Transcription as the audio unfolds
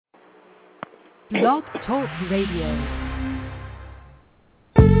Blog Talk Radio.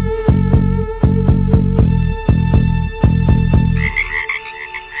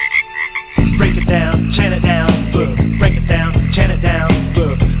 Break it down, chant it down, look. Break it down, chant it down,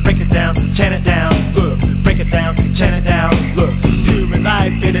 look. Break it down, chant it down, look. Break it down, chant it down, look. Human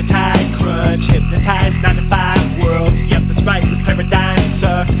life in a tight crunch, hypnotized 9 to 5 world. Yep, that's right, the paradigm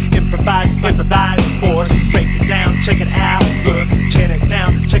sucks. Improvise, force. Break it down, check it out, look. Chant it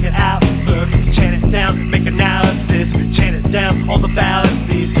down, check it out, look. Chant it down, make analysis. Chant it down, all the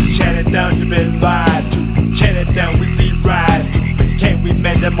fallacies. Chant it down, you've been lied to. Chant it down, we see right through it. Can we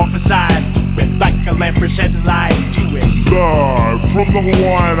metamorphosize to it? Like a lamp shedding light to it. Live from the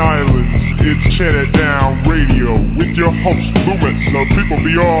Hawaiian Islands, it's Chant It Down Radio with your host Loomis of People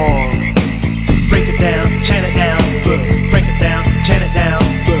Beyond. Break it down, chant it down, look. Break it down, chant it down,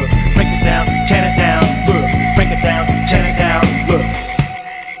 look. Break it down, chant it down, look. Break it down, chant it down, look.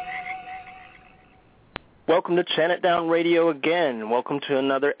 Welcome to Chant It Down Radio again. Welcome to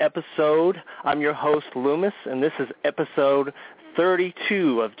another episode. I'm your host Loomis, and this is episode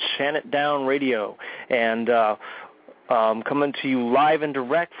 32 of Chant It Down Radio. And coming to you live and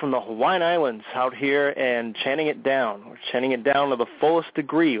direct from the Hawaiian Islands out here and chanting it down. We're chanting it down to the fullest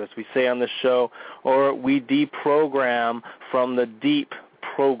degree, as we say on this show, or we deprogram from the deep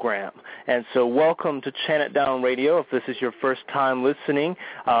program. And so welcome to Chant It Down Radio. If this is your first time listening,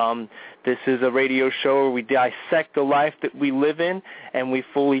 this is a radio show where we dissect the life that we live in and we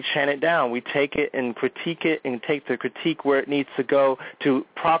fully chant it down. We take it and critique it and take the critique where it needs to go to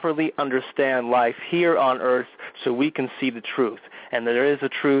properly understand life here on earth so we can see the truth. And there is a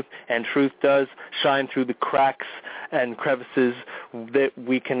truth, and truth does shine through the cracks and crevices that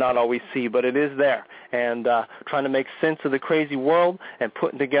we cannot always see, but it is there. And trying to make sense of the crazy world and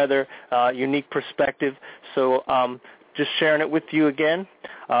putting together a unique perspective. So just sharing it with you again.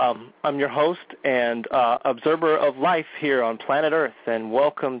 I'm your host and observer of life here on planet Earth, and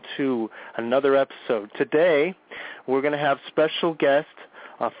welcome to another episode. Today, we're going to have special guest,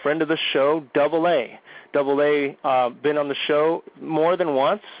 a friend of the show, Double A. Double A been on the show more than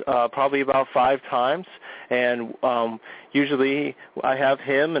once, probably about 5 times, and usually I have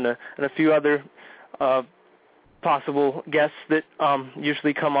him and a few other possible guests that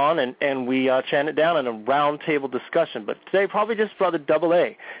usually come on, and we chant it down in a round table discussion. But today, probably just Brother Double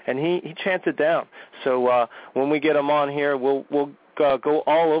A, and he chants it down. So when we get him on here, we'll go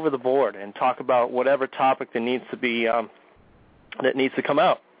all over the board and talk about whatever topic that needs to be that needs to come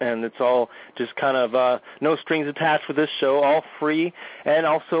out. And it's all just kind of no strings attached with this show, all free. And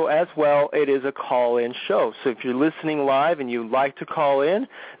also, as well, it is a call-in show. So if you're listening live and you'd like to call in,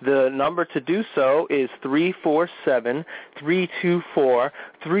 the number to do so is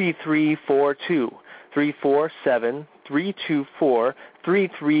 347-324-3342.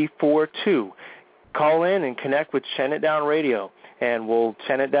 347-324-3342. Call in and connect with Chant It Down Radio, and we'll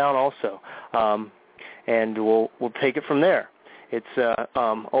chant it down also. And we'll take it from there. It's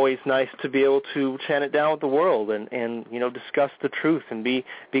always nice to be able to chant it down with the world and you know, discuss the truth and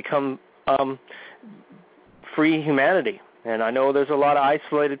become free humanity. And I know there's a lot of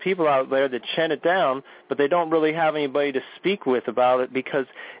isolated people out there that chant it down, but they don't really have anybody to speak with about it because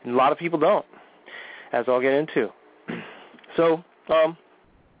a lot of people don't, as I'll get into. So,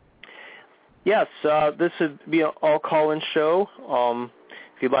 yes, this would be an all-call-in show.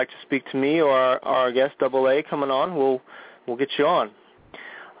 If you'd like to speak to me or our guest, Double A, coming on, we'll get you on.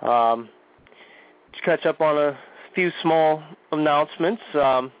 To catch up on a few small announcements.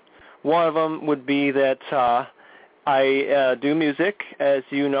 One of them would be that I do music, as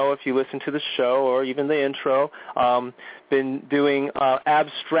you know if you listen to the show or even the intro. Been doing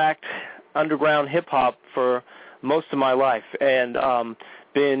abstract underground hip-hop for most of my life, and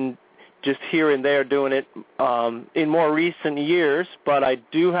been just here and there doing it in more recent years, but I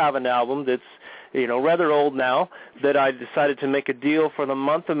do have an album that's rather old now, that I decided to make a deal for the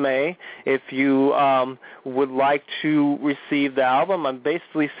month of May. If you would like to receive the album, I'm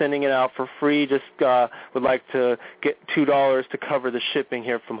basically sending it out for free. Just would like to get $2 to cover the shipping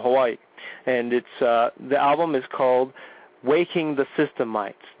here from Hawaii. And it's the album is called Waking the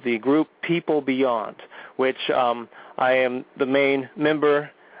Systemites, the group People Beyond, which I am the main member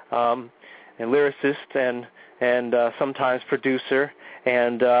and lyricist and sometimes producer.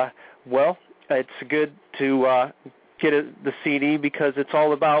 And, well, it's good to get the CD because it's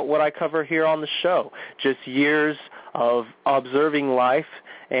all about what I cover here on the show, just years of observing life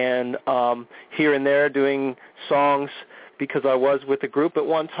and here and there doing songs because I was with a group at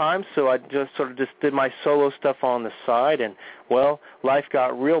one time, so I just did my solo stuff on the side, and, well, life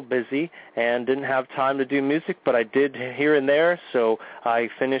got real busy and didn't have time to do music, but I did here and there, so I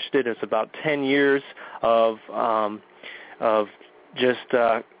finished it. It's about 10 years of just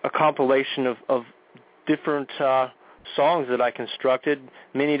a compilation of different songs that I constructed,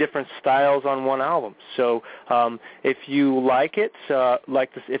 many different styles on one album. So if you like it,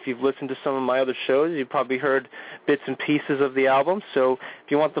 if you've listened to some of my other shows, you've probably heard bits and pieces of the album. So if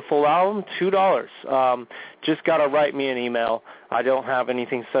you want the full album, $2. Just got to write me an email. I don't have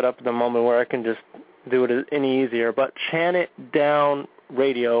anything set up at the moment where I can just do it any easier. But Chant It Down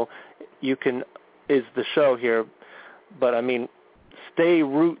Radio, is the show here. But, I mean,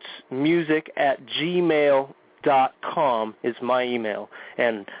 stayrootsmusic@gmail.com is my email,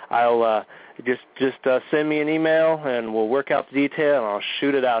 and I'll just send me an email, and we'll work out the detail, and I'll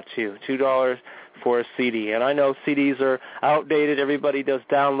shoot it out to you. $2 for a CD. And I know CDs are outdated. Everybody does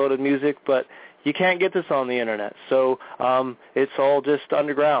downloaded music, but you can't get this on the Internet. So it's all just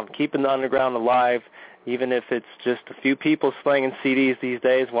underground, keeping the underground alive, even if it's just a few people slinging CDs these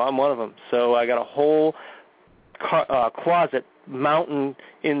days. Well, I'm one of them. So I got a whole closet, mountain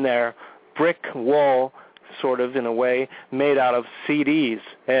in there, brick wall, sort of, in a way, made out of CDs.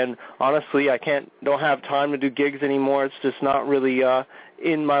 And honestly, I don't have time to do gigs anymore. It's just not really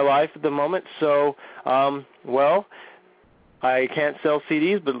in my life at the moment. So, well, I can't sell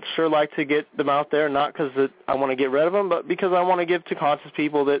CDs, but sure like to get them out there, not because I want to get rid of them, but because I want to give to conscious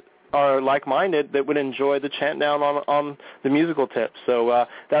people that are like-minded that would enjoy the chant down on the musical tip. So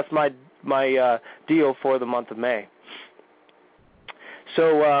that's my deal for the month of May.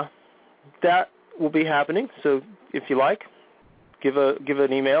 So that will be happening. So if you like, give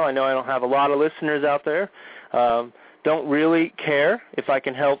an email. I know I don't have a lot of listeners out there. Don't really care if I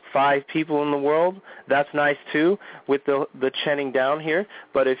can help 5 people in the world. That's nice too with the chanting down here.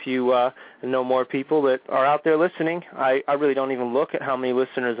 But if you know more people that are out there listening, I really don't even look at how many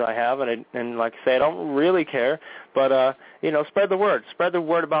listeners I have, and like I say, I don't really care. But spread the word. Spread the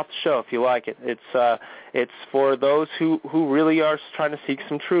word about the show if you like it. It's for those who really are trying to seek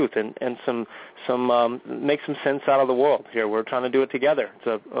some truth and some make some sense out of the world. Here we're trying to do it together.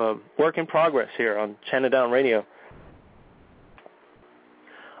 It's a work in progress here on Chant It Down Radio.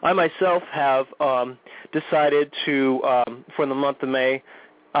 I myself have decided to, for the month of May,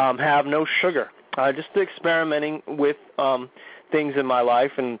 have no sugar. Just experimenting with things in my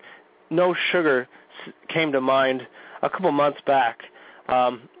life, and no sugar came to mind a couple months back.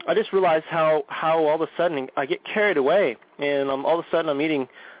 I just realized how all of a sudden I get carried away, and all of a sudden I'm eating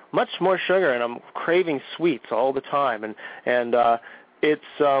much more sugar, and I'm craving sweets all the time, and it's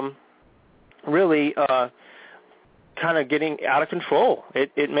really kind of getting out of control.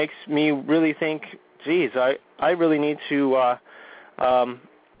 It makes me really think, geez, I really need to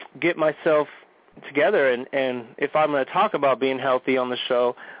get myself together, and if I'm going to talk about being healthy on the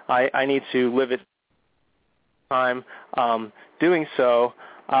show, I need to live it time doing so.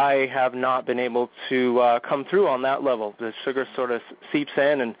 I have not been able to come through on that level. The sugar sort of seeps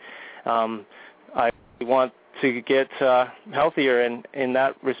in, and I want to get healthier in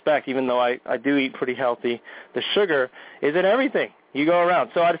that respect, even though I do eat pretty healthy. The sugar is in everything you go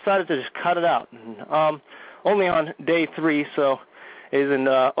around. So I decided to just cut it out. Only on day 3, so isn't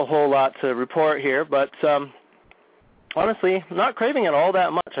a whole lot to report here. But honestly, not craving it all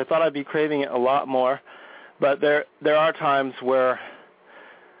that much. I thought I'd be craving it a lot more. But there are times where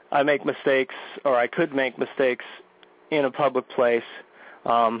I make mistakes, or I could make mistakes in a public place,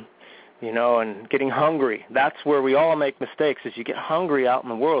 and getting hungry. That's where we all make mistakes, is you get hungry out in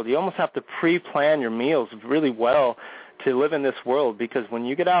the world. You almost have to pre-plan your meals really well to live in this world, because when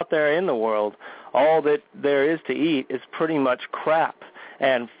you get out there in the world, all that there is to eat is pretty much crap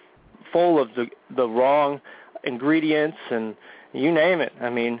and full of the wrong ingredients and you name it. I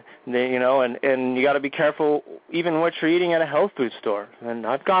mean, and you got to be careful even what you're eating at a health food store. And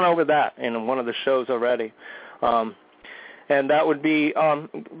I've gone over that in one of the shows already. And that would be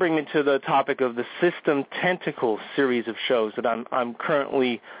bring me to the topic of the System Tentacle series of shows that I'm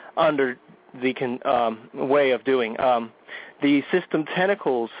currently under the way of doing. The System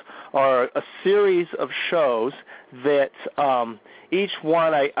Tentacles are a series of shows that each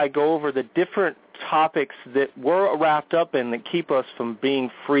one I go over the different topics that we're wrapped up in that keep us from being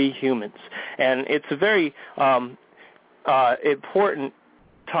free humans. And it's a very important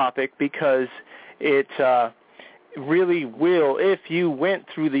topic, because it really will, if you went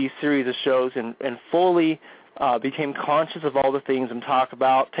through these series of shows and fully became conscious of all the things I'm talking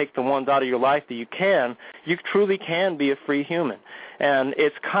about, take the ones out of your life that you truly can be a free human. And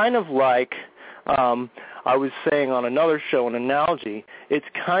it's kind of like I was saying on another show, an analogy, it's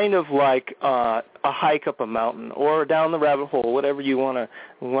kind of like a hike up a mountain or down the rabbit hole, whatever you want to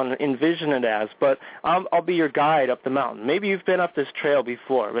envision it as. But I'll be your guide up the mountain. Maybe you've been up this trail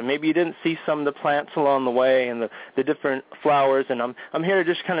before, but maybe you didn't see some of the plants along the way and the different flowers. And I'm here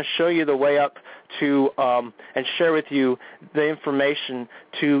to just kind of show you the way up to and share with you the information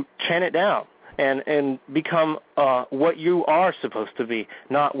to chant it down and become what you are supposed to be,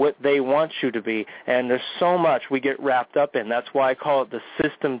 not what they want you to be. And there's so much we get wrapped up in. That's why I call it the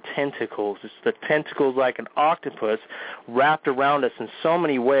system tentacles. It's the tentacles like an octopus wrapped around us in so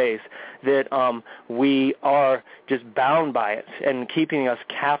many ways that we are just bound by it and keeping us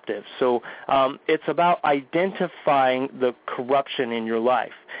captive. So it's about identifying the corruption in your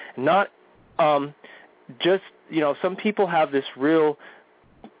life. Not just, some people have this real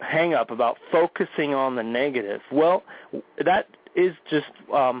hang up about focusing on the negative. Well, that is just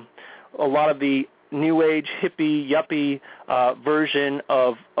a lot of the new age hippie yuppie version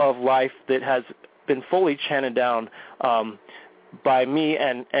of life that has been fully chanted down by me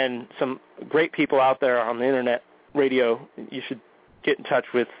and some great people out there on the internet radio you should get in touch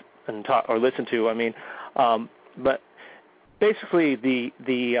with and talk or listen to. I mean, but basically they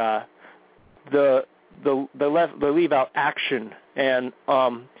leave out action and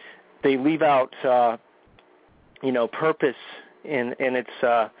they leave out purpose, and it's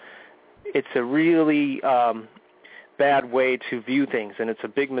a really bad way to view things, and it's a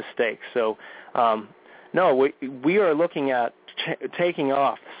big mistake. So no, we are looking at taking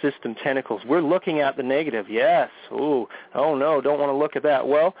off system tentacles. We're looking at the negative. Yes. Oh no, don't want to look at that.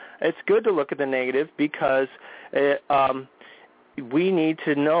 Well, it's good to look at the negative because we need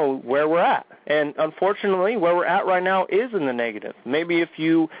to know where we're at. And unfortunately, where we're at right now is in the negative. Maybe if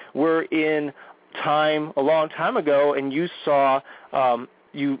you were in time a long time ago and you saw,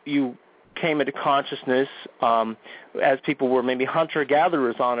 you came into consciousness as people were maybe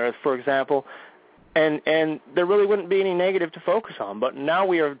hunter-gatherers on Earth, for example, and there really wouldn't be any negative to focus on. But now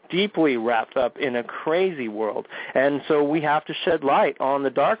we are deeply wrapped up in a crazy world, and so we have to shed light on the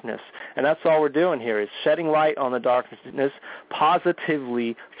darkness. And that's all we're doing here is shedding light on the darkness,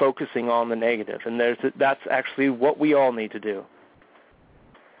 positively focusing on the negative. And that's actually what we all need to do.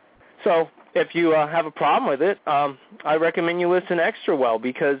 So if you have a problem with it, I recommend you listen extra well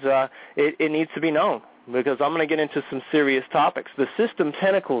because it needs to be known. Because I'm going to get into some serious topics. The system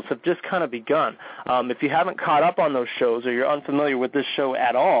tentacles have just kind of begun. If you haven't caught up on those shows or you're unfamiliar with this show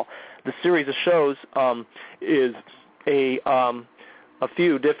at all, the series of shows is quite a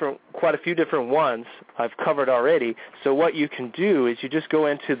few different ones I've covered already. So what you can do is you just go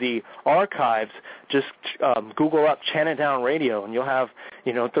into the archives, just Google up Chant It Down Radio, and you'll have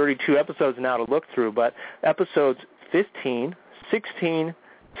 32 episodes now to look through. But episodes 15, 16,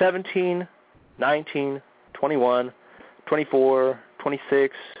 17, 19, 21, 24,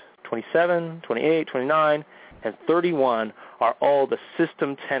 26, 27, 28, 29, and 31 are all the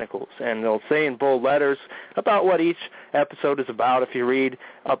system tentacles. And they'll say in bold letters about what each episode is about if you read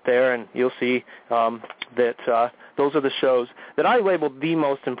up there, and you'll see that those are the shows that I labeled the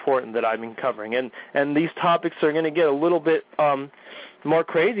most important that I've been covering. And these topics are going to get a little bit more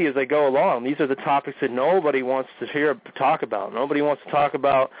crazy as I go along. These are the topics that nobody wants to talk about. Nobody wants to talk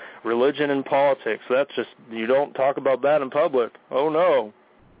about religion and politics. That's just, you don't talk about that in public. Oh, no.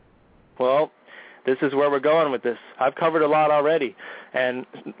 Well, this is where we're going with this. I've covered a lot already and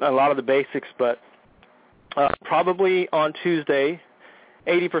a lot of the basics, but probably on Tuesday,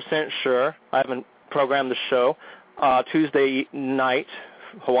 80% sure, I haven't programmed the show, Tuesday night,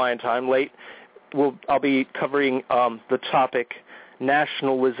 Hawaiian time, late, I'll be covering the topic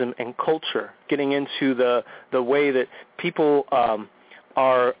nationalism and culture, getting into the way that people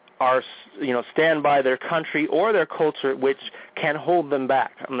are stand by their country or their culture, which can hold them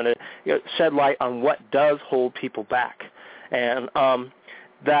back. I'm going to shed light on what does hold people back, and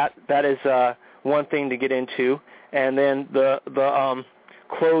that is one thing to get into. And then the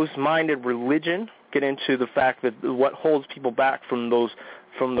closed-minded religion, get into the fact that what holds people back from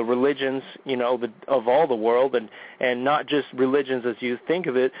the religions, of all the world, and not just religions as you think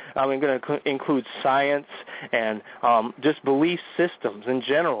of it. I'm going to include science and just belief systems in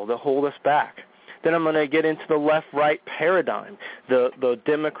general that hold us back. Then I'm going to get into the left-right paradigm, the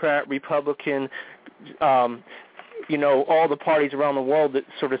Democrat, Republican, all the parties around the world that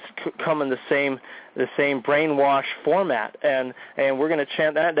sort of come in the same brainwash format, and we're going to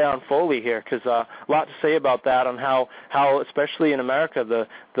chant that down fully here because a lot to say about that on how especially in America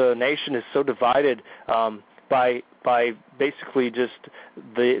the nation is so divided by basically just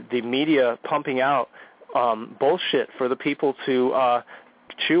the media pumping out bullshit for the people to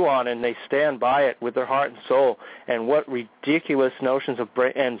chew on and they stand by it with their heart and soul. And what ridiculous notions of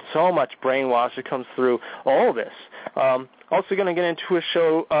brain and so much brainwash that comes through all of this. Also going to get into a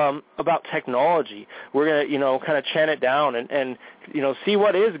show about technology. We're going to, kind of chant it down and see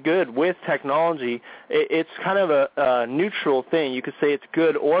what is good with technology. It's kind of a neutral thing. You could say it's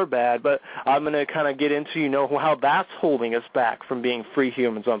good or bad, but I'm going to kind of get into, how that's holding us back from being free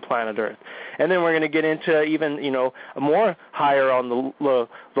humans on planet Earth. And then we're going to get into even, more higher on the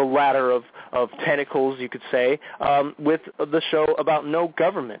ladder of tentacles, you could say, with the show about no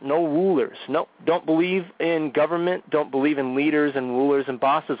government, no rulers. No, don't believe in government, don't believe in leaders and rulers and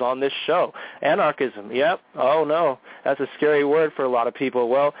bosses on this show. Anarchism, yep. Oh, no, that's a scary word for a lot of people.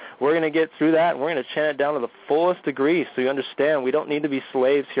 Well, we're going to get through that, and we're going to chant it down to the fullest degree so you understand we don't need to be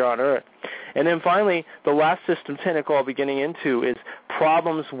slaves here on Earth. And then finally, the last system tentacle I'll be getting into is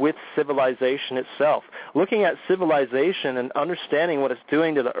problems with civilization itself. Looking at civilization and understanding what it's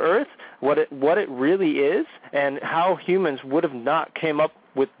doing to the Earth, what it really is, and how humans would have not came up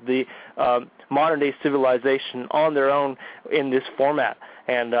with the modern-day civilization on their own in this format,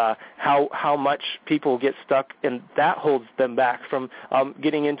 and how much people get stuck, and that holds them back from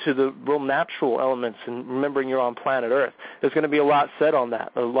getting into the real natural elements and remembering you're on planet Earth. There's going to be a lot said on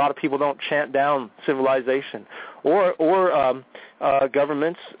that. A lot of people don't chant down civilization or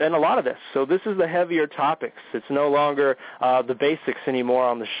governments and a lot of this. So this is the heavier topics. It's no longer the basics anymore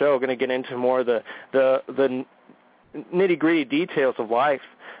on the show. Going to get into more the nitty-gritty details of life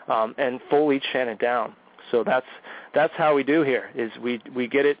and fully chant it down. So that's how we do here, is we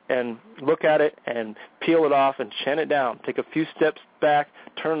get it and look at it and peel it off and chant it down. Take a few steps back,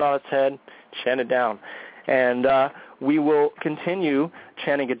 turn it on its head, chant it down. And we will continue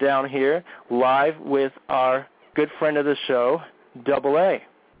chanting it down here live with our good friend of the show, Double A.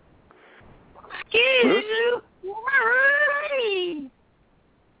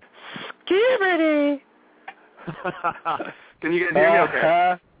 Skibidi! Can you guys hear me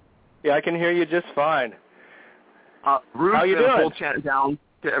okay? Yeah, I can hear you just fine. Ruth, how you doing? Full chant down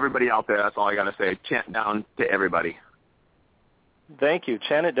to everybody out there. That's all I got to say. Chant down to everybody. Thank you.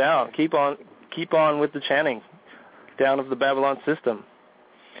 Chant it down. Keep on with the chanting down of the Babylon system.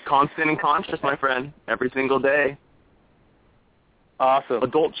 Constant and conscious, my friend, every single day. Awesome.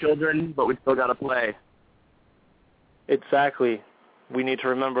 Adult children, but we still got to play. Exactly. We need to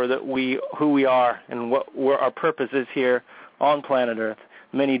remember that who we are and what our purpose is here on planet Earth.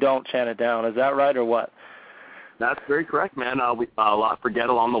 Many don't chant it down. Is that right or what? That's very correct, man. We a lot forget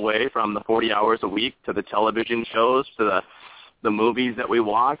along the way, from the 40 hours a week to the television shows to the movies that we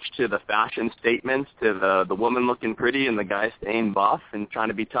watch to the fashion statements to the woman looking pretty and the guy staying buff and trying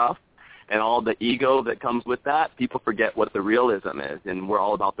to be tough and all the ego that comes with that. People forget what the realism is, and we're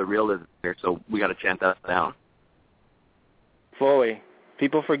all about the realism here, so we got to chant that down. Fully.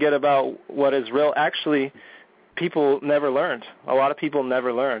 People forget about what is real. Actually, people never learned. A lot of people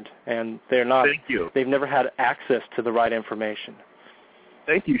never learned, and they've never had access to the right information.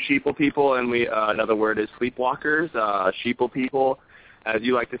 Thank you, sheeple people, and we another word is sleepwalkers, sheeple people, as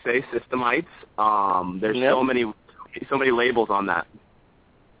you like to say, systemites. There's so many labels on that.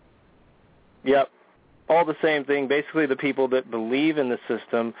 Yep. All the same thing. Basically, the people that believe in the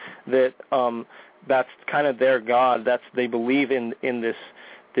system, that that's kind of their God. They believe in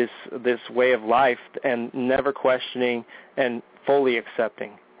this way of life and never questioning and fully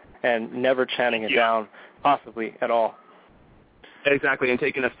accepting and never chanting it down, possibly at all. Exactly, and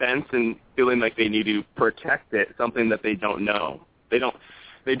taking offense and feeling like they need to protect it, something that they don't know. They don't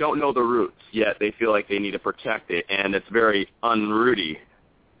know the roots, yet they feel like they need to protect it, and it's very unrooty.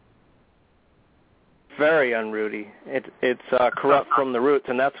 Very unrooty. It's corrupt from the roots,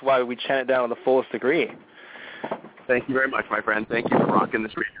 and that's why we chant it down to the fullest degree. Thank you very much, my friend. Thank you for rocking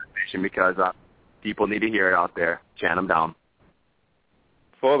this radio station, because people need to hear it out there. Chant them down.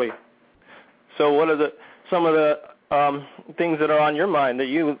 Fully. So what are some of the things that are on your mind that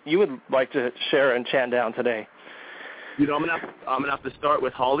you would like to share and chant down today? I'm gonna have to start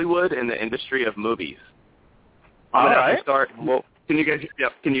with Hollywood and the industry of movies. All right. Have to start. Well, can you guys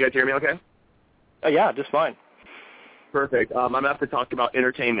hear me? Okay. Yeah, just fine. Perfect. I'm gonna have to talk about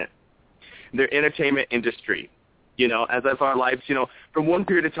entertainment, their entertainment industry. As of our lives, from one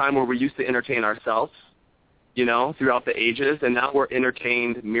period of time where we used to entertain ourselves, throughout the ages, and now we're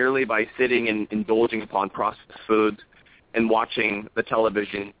entertained merely by sitting and indulging upon processed foods and watching the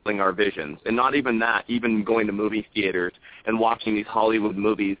television, filling our visions. And not even that, even going to movie theaters and watching these Hollywood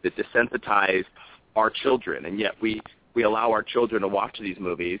movies that desensitize our children. And yet we allow our children to watch these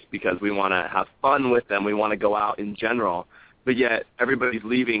movies because we want to have fun with them. We want to go out in general. But yet everybody's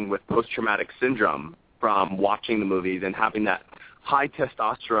leaving with post-traumatic syndrome from watching the movies and having that high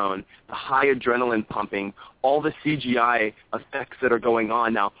testosterone, the high adrenaline pumping, all the CGI effects that are going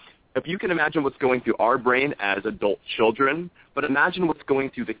on. Now, if you can imagine what's going through our brain as adult children, but imagine what's going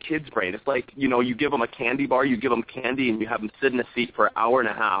through the kid's brain. It's like, you give them a candy bar, you give them candy, and you have them sit in a seat for an hour and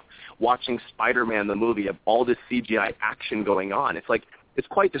a half watching Spider-Man the movie of all this CGI action going on. It's like, it's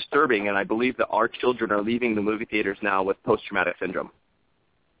quite disturbing, and I believe that our children are leaving the movie theaters now with post-traumatic syndrome.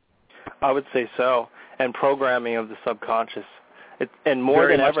 I would say so, and programming of the subconscious. And more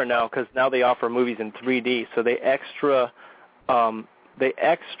than ever now, because now they offer movies in 3D, so they extra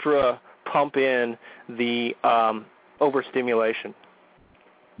pump in the overstimulation.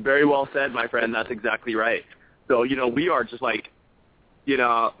 Very well said, my friend. That's exactly right. So, we are just like,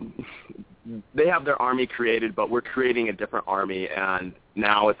 they have their army created, but we're creating a different army, and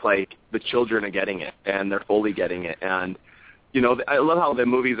now it's like the children are getting it, and they're fully getting it. And, I love how the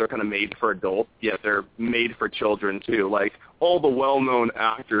movies are kind of made for adults, yet they're made for children, too. Like, all the well-known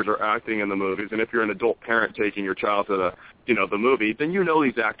actors are acting in the movies, and if you're an adult parent taking your child to the movie, then you know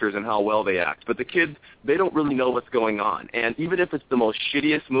these actors and how well they act. But the kids, they don't really know what's going on. And even if it's the most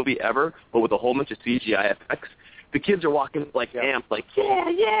shittiest movie ever, but with a whole bunch of CGI effects, the kids are walking like amped, like,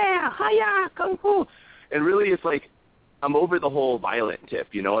 yeah, hi-ya, kung fu. And really, it's like, I'm over the whole violent tip,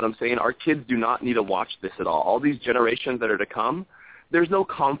 you know what I'm saying? Our kids do not need to watch this at all. All these generations that are to come, there's no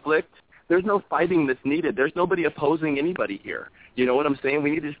conflict. There's no fighting that's needed. There's nobody opposing anybody here. You know what I'm saying?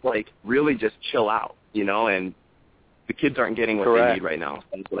 We need to just, really just chill out, and the kids aren't getting what they need right now.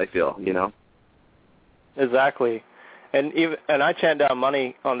 That's what I feel, Exactly. And I chant down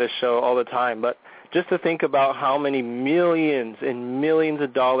money on this show all the time, but just to think about how many millions and millions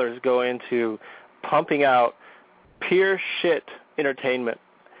of dollars go into pumping out pure shit entertainment,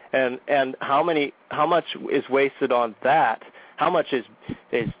 and how much is wasted on that, how much is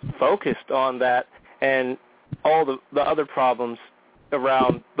focused on that, and all the other problems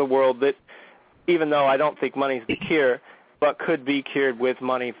around the world that, even though I don't think money's the cure, but could be cured with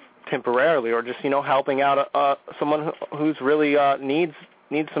money temporarily, or just helping out someone who's really needs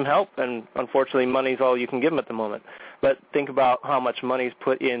some help, and unfortunately money's all you can give them at the moment. But think about how much money's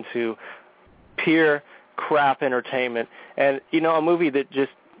put into pure crap entertainment, and a movie that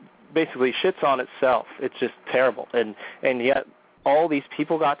just basically shits on itself. It's just terrible, and yet all these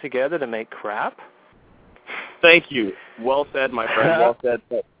people got together to make crap. Thank you. Well said, my friend. Well said.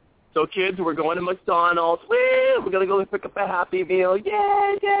 So kids, we're going to McDonald's. Woo! We're going to go pick up a Happy Meal.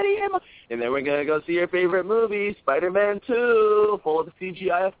 Yay, Daddy! And then we're going to go see your favorite movie, Spider-Man 2, full of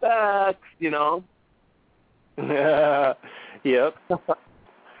CGI effects, Yep.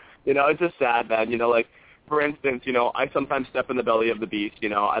 It's just sad, man. For instance, I sometimes step in the belly of the beast.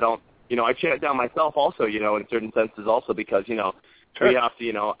 I don't, I chant down myself also, in certain senses also because, Sure. We have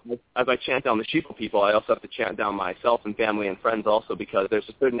to, as I chant down the sheeple people, I also have to chant down myself and family and friends also because there's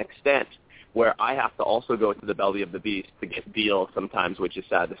a certain extent where I have to also go to the belly of the beast to get deals sometimes, which is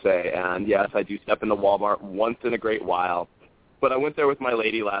sad to say. And, yes, I do step into Walmart once in a great while. But I went there with my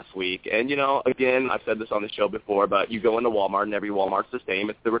lady last week. And, again, I've said this on the show before, but you go into Walmart and every Walmart's the same.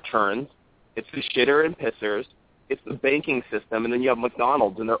 It's the returns. It's the shitter and pissers. It's the banking system. And then you have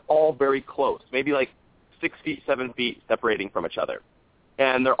McDonald's, and they're all very close, maybe 6 feet, 7 feet separating from each other.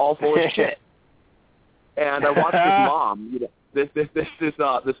 And they're all full of shit. And I watched this mom,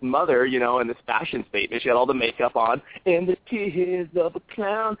 this mother, in this fashion statement. She had all the makeup on, and the tears of a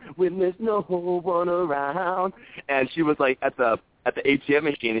clown when there's no one around. And she was at the ATM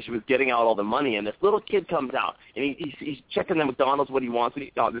machine, and she was getting out all the money, and this little kid comes out, and he's checking the McDonald's what he wants.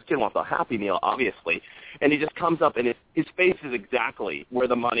 This kid wants a Happy Meal, obviously, and he just comes up, and his face is exactly where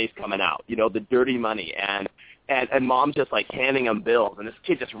the money's coming out, the dirty money, and Mom's just handing him bills, and this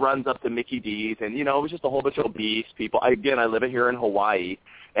kid just runs up to Mickey D's, and it was just a whole bunch of obese people. I live here in Hawaii,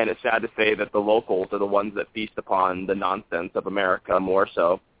 and it's sad to say that the locals are the ones that feast upon the nonsense of America more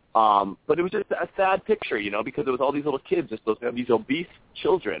so. But it was just a sad picture, because it was all these little kids, just these obese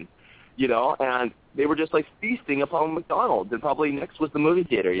children, and they were just feasting upon McDonald's, and probably next was the movie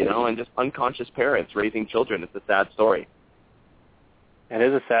theater, and just unconscious parents raising children. It's a sad story. It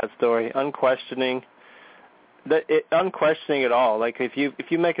is a sad story. Unquestioning at all.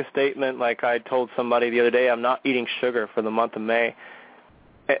 If you make a statement like I told somebody the other day, I'm not eating sugar for the month of May,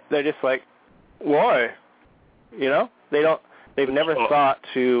 they're just like, why? They've never thought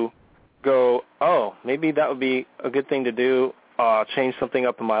to go, oh, maybe that would be a good thing to do, change something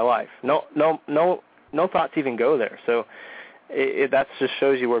up in my life. No thoughts even go there. So that just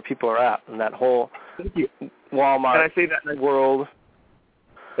shows you where people are at in that whole Walmart Can I say that world.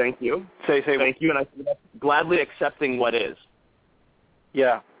 Thank you. Say Thank you, and I say that gladly accepting what is.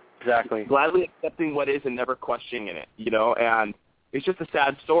 Yeah, exactly. Gladly accepting what is and never questioning it, and it's just a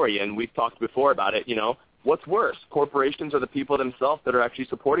sad story, and we've talked before about it, What's worse, corporations or the people themselves that are actually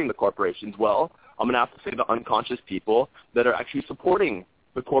supporting the corporations? Well, I'm going to have to say the unconscious people that are actually supporting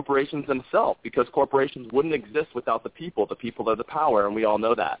the corporations themselves, because corporations wouldn't exist without the people. The people are the power, and we all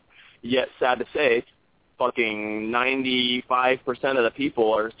know that. Yet, sad to say, fucking 95% of the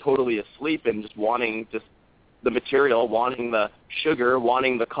people are totally asleep and just wanting just the material, wanting the sugar,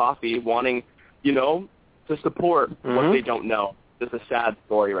 wanting the coffee, wanting, to support what they don't know. It's a sad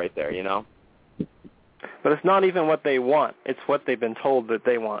story right there, But it's not even what they want. It's what they've been told that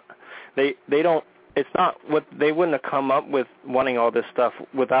they want. They don't. It's not what they wouldn't have come up with wanting all this stuff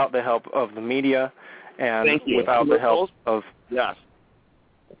without the help of the media and without the help of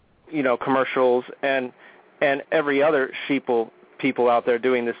commercials and every other people out there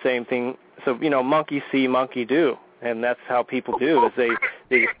doing the same thing. So monkey see, monkey do, and that's how people do. Is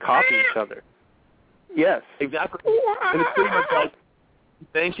they copy each other. Yes, exactly. And it's pretty much like.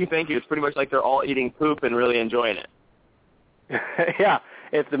 Thank you. It's pretty much like they're all eating poop and really enjoying it. Yeah.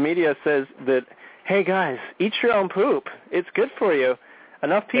 If the media says that, hey, guys, eat your own poop, it's good for you,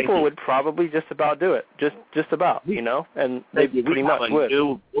 enough people would probably just about do it. Just about, and they pretty much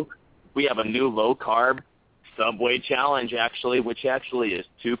would. We have a new low-carb Subway challenge, actually, which actually is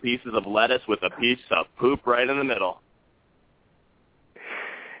 2 pieces of lettuce with a piece of poop right in the middle.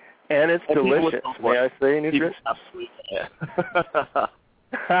 And it's delicious, may I say, nutritious?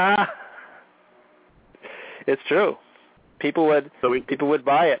 It's true. People would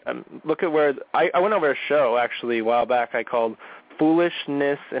buy it. Look at where I went over a show actually a while back I called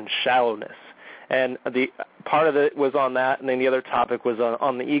Foolishness and Shallowness, and the part of it was on that, and then the other topic was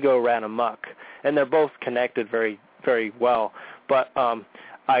on the ego ran amok, and they're both connected very, very well. But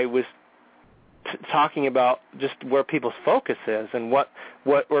I was talking about just where people's focus is and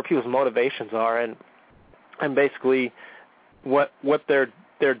where people's motivations are, and basically what their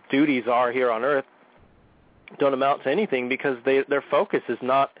duties are here on Earth don't amount to anything, because their focus is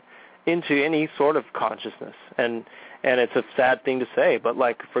not into any sort of consciousness, and it's a sad thing to say, but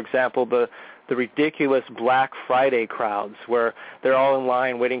like, for example, the ridiculous Black Friday crowds where they're all in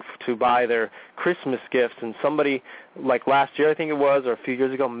line waiting to buy their Christmas gifts, and somebody, like last year I think it was, or a few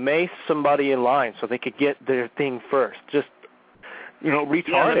years ago, maced somebody in line so they could get their thing first. Just,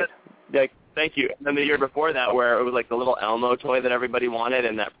 retarded. Thank you. And then the year before that, where it was like the little Elmo toy that everybody wanted,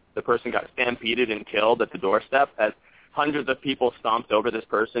 and that the person got stampeded and killed at the doorstep, as hundreds of people stomped over this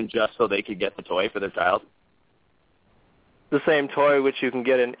person just so they could get the toy for their child. The same toy which you can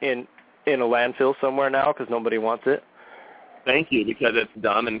get in a landfill somewhere now because nobody wants it. Thank you, because it's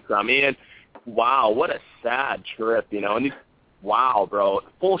dumb and crummy. And wow, what a sad trip, And these, wow, bro,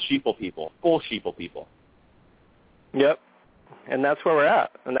 full sheeple people. Yep. And that's where we're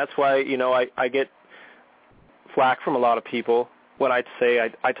at. And that's why, I get flack from a lot of people when I say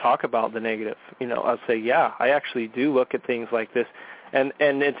I talk about the negative. I'll say, yeah, I actually do look at things like this. And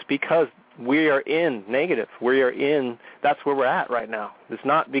it's because we are in negative. That's where we're at right now. It's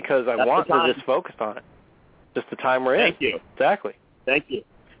not because I want to just focus on it. Just the time we're in. Thank you. Exactly. Thank you.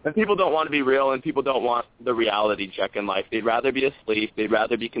 And people don't want to be real, and people don't want the reality check in life. They'd rather be asleep. They'd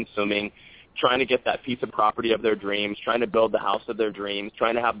rather be consuming, trying to get that piece of property of their dreams, trying to build the house of their dreams,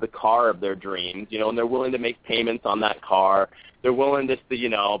 trying to have the car of their dreams, and they're willing to make payments on that car. They're willing to,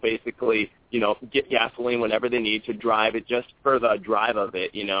 basically, get gasoline whenever they need to drive it just for the drive of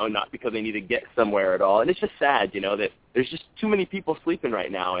it, not because they need to get somewhere at all. And it's just sad, that there's just too many people sleeping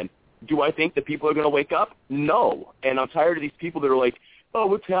right now. And do I think that people are going to wake up? No. And I'm tired of these people that are like, oh,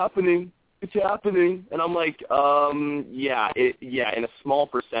 what's happening? It's happening. And I'm like, yeah, in a small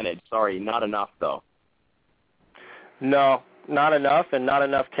percentage. Sorry, not enough, though. No, not enough, and not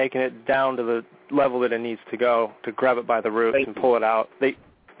enough taking it down to the level that it needs to go to grab it by the roots and pull it out.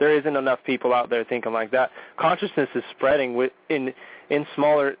 There isn't enough people out there thinking like that. Consciousness is spreading in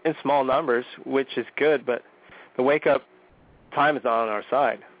small numbers, which is good, but the wake-up time is on our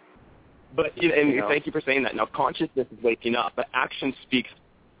side. But thank you for saying that. Now, consciousness is waking up, but action speaks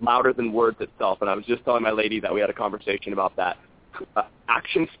louder than words itself. And I was just telling my lady that we had a conversation about that.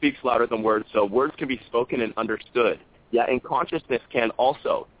 Action speaks louder than words, so words can be spoken and understood. Yeah, and consciousness can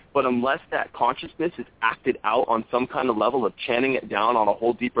also. But unless that consciousness is acted out on some kind of level of chanting it down on a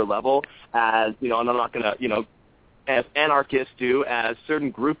whole deeper level, as, and I'm not going to, as anarchists do, as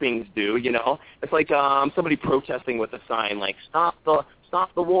certain groupings do, it's like somebody protesting with a sign like, stop the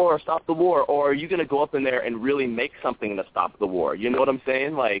war, or are you going to go up in there and really make something to stop the war? You know what I'm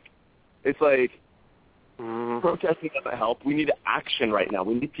saying? Like, it's like, Protesting doesn't help. We need action right now.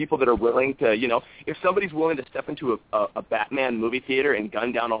 We need people that are willing to, if somebody's willing to step into a Batman movie theater and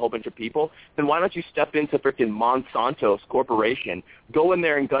gun down a whole bunch of people, then why don't you step into freaking Monsanto's corporation, go in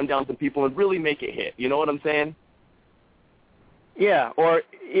there and gun down some people and really make it hit? You know what I'm saying? Yeah, or,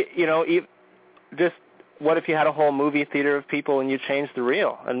 just what if you had a whole movie theater of people and you changed the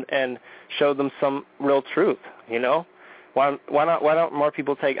reel and showed them some real truth, Why don't more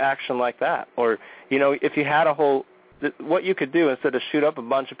people take action like that? Or, if you had what you could do instead of shoot up a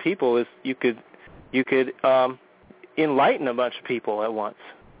bunch of people is you could enlighten a bunch of people at once.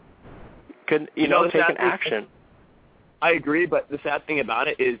 Take an action. I agree, but the sad thing about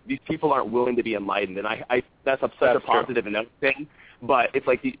it is these people aren't willing to be enlightened, and that's such a positive enough thing. But it's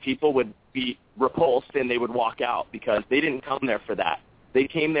like these people would be repulsed and they would walk out because they didn't come there for that. They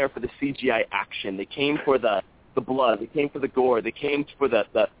came there for the CGI action. They came for the blood. They came for the gore. They came for the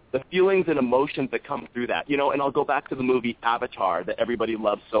feelings and emotions that come through that. And I'll go back to the movie Avatar that everybody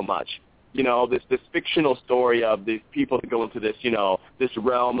loves so much. This fictional story of these people that go into this, this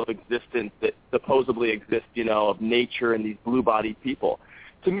realm of existence that supposedly exists, of nature and these blue-bodied people.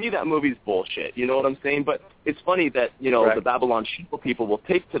 To me, that movie's bullshit. You know what I'm saying? But it's funny that, Right. the Babylon Sheeple people will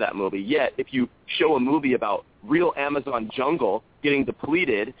take to that movie. Yet, if you show a movie about real Amazon jungle getting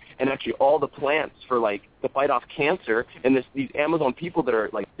depleted and actually all the plants for, to fight off cancer and these Amazon people that are,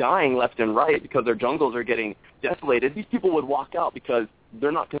 dying left and right because their jungles are getting desolated, these people would walk out because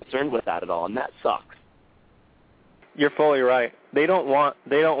they're not concerned with that at all, and that sucks. You're fully right. They want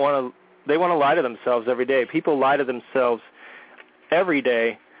to lie to themselves every day. People lie to themselves every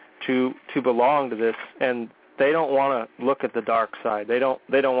day to belong to this, and they don't want to look at the dark side. They don't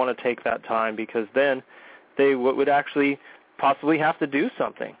want to take that time because then they would actually possibly have to do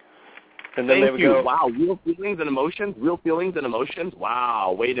something. And then they would go, wow, real feelings and emotions?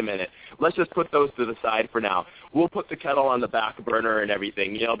 Wow, wait a minute. Let's just put those to the side for now. We'll put the kettle on the back burner and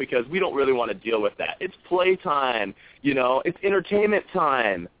everything, because we don't really want to deal with that. It's playtime, it's entertainment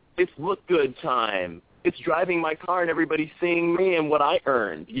time. It's look good time. It's driving my car and everybody seeing me and what I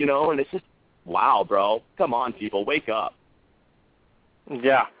earned, and it's just, wow, bro. Come on, people, wake up.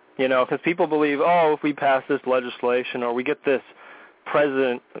 Yeah, because people believe, if we pass this legislation or we get this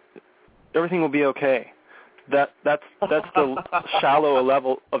president, everything will be okay. That's the shallow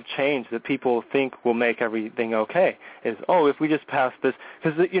level of change that people think will make everything okay. Is if we just pass this,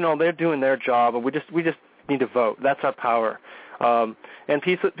 because they're doing their job and we just need to vote. That's our power. And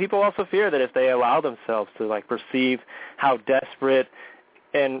people also fear that if they allow themselves to perceive how desperate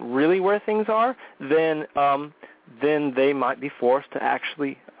and really where things are, then they might be forced to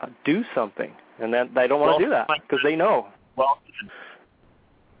actually do something, and that they don't want to do that because they know. Well,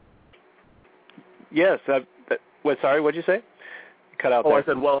 yes. Sorry, what'd you say? You cut out there. I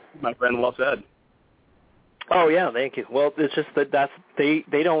said, well, my friend, well said. Oh, yeah, thank you. Well, it's just that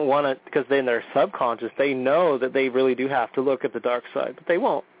they don't want to, because in their subconscious, they know that they really do have to look at the dark side, but they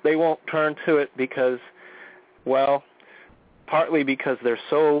won't. They won't turn to it because, partly because they're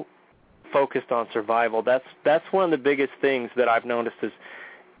so focused on survival. That's one of the biggest things that I've noticed is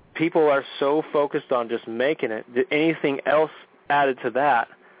people are so focused on just making it that anything else added to that,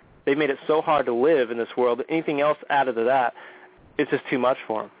 they made it so hard to live in this world that anything else added to that, it's just too much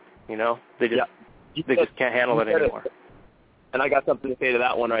for them, They just... Yeah. They just can't handle it anymore. And I got something to say to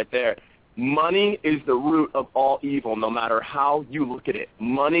that one right there. Money is the root of all evil, no matter how you look at it.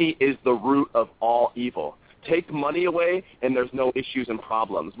 Money is the root of all evil. Take money away, and there's no issues and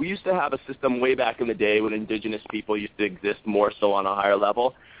problems. We used to have a system way back in the day when indigenous people used to exist more so on a higher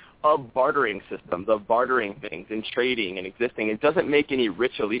level of bartering systems, of bartering things and trading and existing. It doesn't make any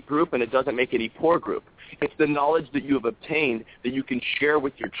rich elite group, and it doesn't make any poor group. It's the knowledge that you have obtained that you can share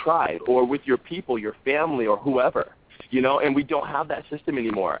with your tribe or with your people, your family, or whoever, and we don't have that system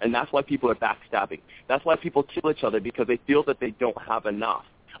anymore, and that's why people are backstabbing. That's why people kill each other, because they feel that they don't have enough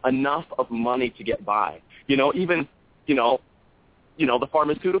of money to get by. Even, the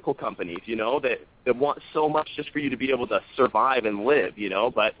pharmaceutical companies, that want so much just for you to be able to survive and live,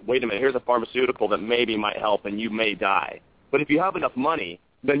 but wait a minute, here's a pharmaceutical that maybe might help and you may die. But if you have enough money,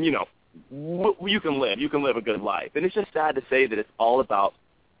 then, you can live. You can live a good life. And it's just sad to say that it's all about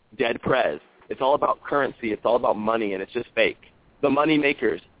dead prez. It's all about currency. It's all about money, and it's just fake. The money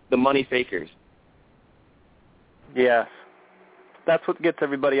makers, the money fakers. Yes. That's what gets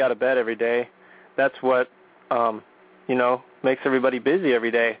everybody out of bed every day. That's what, makes everybody busy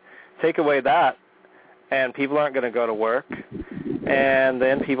every day. Take away that, and people aren't going to go to work, and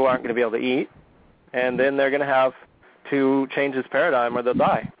then people aren't going to be able to eat, and then they're going to have to change this paradigm or they'll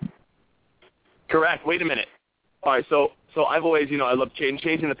die. Correct. Wait a minute. All right, so I've always, I love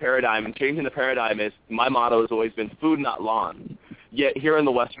changing the paradigm, and changing the paradigm is, my motto has always been food, not lawn. Yet here in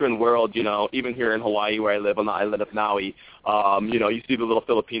the Western world, even here in Hawaii where I live on the island of Maui, you see the little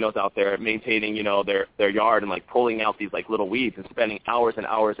Filipinos out there maintaining, their yard and like pulling out these like little weeds and spending hours and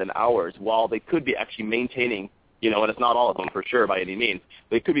hours and hours while they could be actually maintaining, and it's not all of them for sure by any means.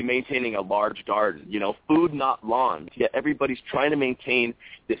 They could be maintaining a large garden, food, not lawns. Yet everybody's trying to maintain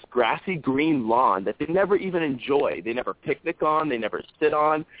this grassy green lawn that they never even enjoy. They never picnic on, they never sit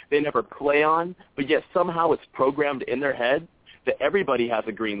on, they never play on, but yet somehow it's programmed in their head that everybody has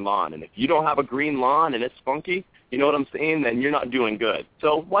a green lawn. And if you don't have a green lawn and it's funky, you know what I'm saying, then you're not doing good.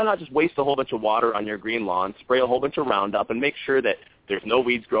 So why not just waste a whole bunch of water on your green lawn, spray a whole bunch of Roundup, and make sure that there's no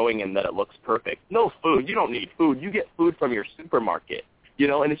weeds growing and that it looks perfect. No food. You don't need food. You get food from your supermarket,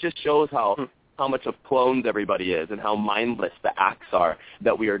 and it just shows how much of clones everybody is and how mindless the acts are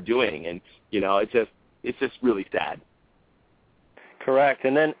that we are doing. And, it's just really sad. Correct.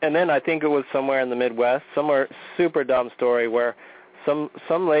 And then I think it was somewhere in the Midwest, somewhere super dumb story where some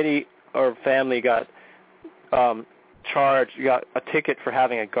lady or family got got a ticket for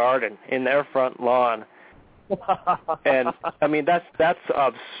having a garden in their front lawn. And I mean that's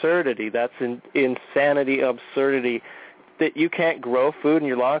absurdity. That's insanity, absurdity that you can't grow food in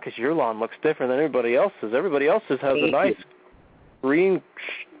your lawn because your lawn looks different than everybody else's. Everybody else's has a nice green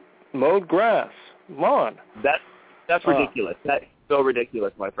mowed grass lawn. That's ridiculous. That's so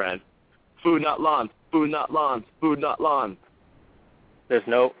ridiculous, my friend. Food not lawns. Food not lawns. Food not lawns. There's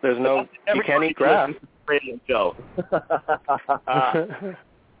no. You can't eat grass. Radio show.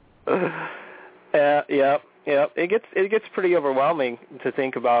 Yeah. It gets pretty overwhelming to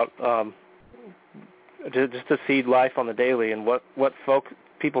think about, just to see life on the daily and what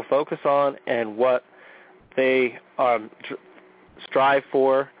people focus on and what they strive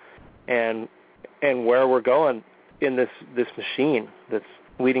for, and where we're going in this machine that's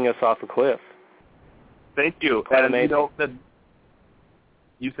leading us off a cliff. Thank you. And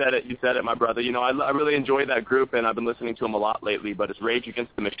you said it, my brother. I really enjoy that group, and I've been listening to them a lot lately. But it's Rage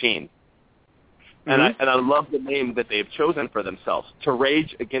Against the Machine. And I love the name that they've chosen for themselves, to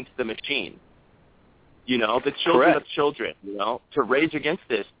rage against the machine. The children of children, to rage against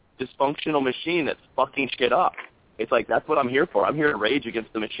this dysfunctional machine that's fucking shit up. It's like, that's what I'm here for. I'm here to rage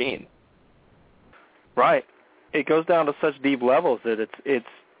against the machine. Right. It goes down to such deep levels that it's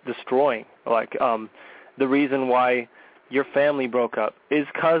destroying. Like, the reason why your family broke up is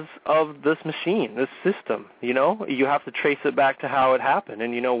because of this machine, this system. You have to trace it back to how it happened,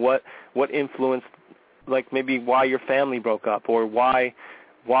 and what influenced, like maybe why your family broke up, or why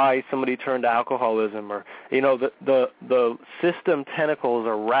somebody turned to alcoholism, or the system tentacles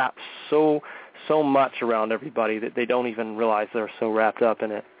are wrapped so much around everybody that they don't even realize they're so wrapped up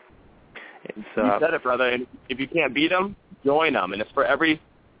in it. You said it, brother. And if you can't beat them, join them, and it's for every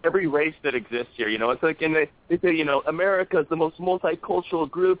race that exists here. It's like they say, America's the most multicultural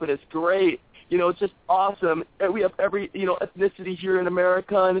group, and it's great. It's just awesome. And we have every, ethnicity here in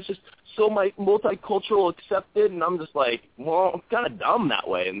America, and it's just so multicultural accepted. And I'm just like, well, it's kind of dumb that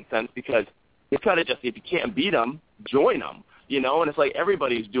way in a sense, because it's kind of just, if you can't beat them, join them. And it's like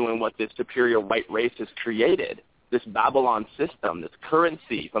everybody's doing what this superior white race has created, this Babylon system, this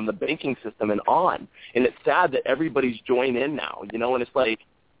currency from the banking system and on. And it's sad that everybody's joined in now, and it's like,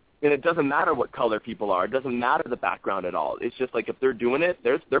 and it doesn't matter what color people are. It doesn't matter the background at all. It's just like, if they're doing it,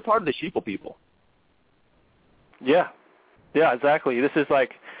 they're part of the sheeple people. Yeah, exactly. This is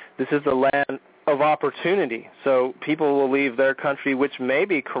the land of opportunity. So people will leave their country, which may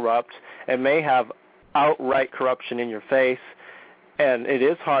be corrupt and may have outright corruption in your face, and it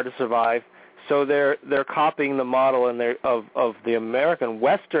is hard to survive. So they're copying the model of the American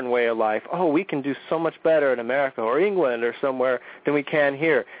Western way of life. Oh, we can do so much better in America or England or somewhere than we can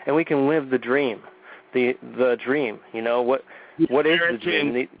here, and we can live the dream, the dream. What is the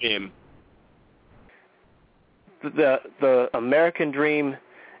dream? The American dream,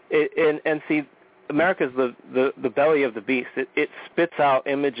 and see, America's the belly of the beast. It spits out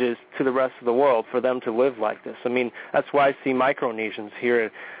images to the rest of the world for them to live like this. I mean, that's why I see Micronesians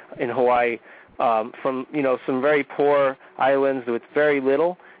here in Hawaii, from some very poor islands with very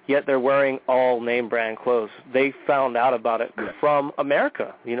little, yet they're wearing all name brand clothes. They found out about it from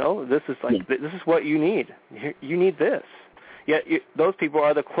America. This is this is what you need. You need this. Yet those people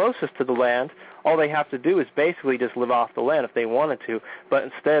are the closest to the land. All they have to do is basically just live off the land if they wanted to. But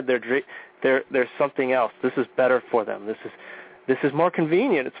instead, there's something else. This is better for them. This is more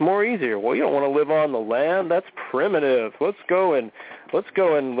convenient. It's more easier. Well, you don't want to live on the land. That's primitive. Let's go and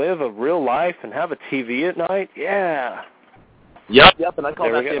live a real life and have a TV at night. Yeah. Yep. And I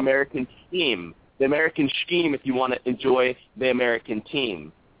call that the American scheme. the American scheme if you want to enjoy the American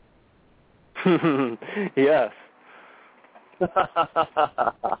team. Yes.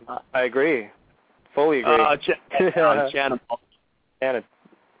 I agree. Fully agree. Chant it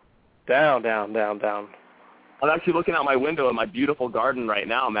down, down, down, down. I'm actually looking out my window in my beautiful garden right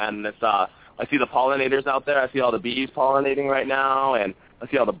now, man. And it's I see the pollinators out there. I see all the bees pollinating right now, and I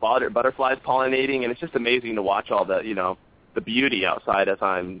see all the butterflies pollinating, and it's just amazing to watch all the, the beauty outside as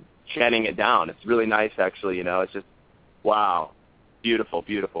I'm chanting it down. It's really nice, actually. It's just, wow, beautiful,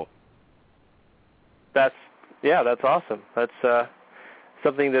 beautiful. That's awesome. That's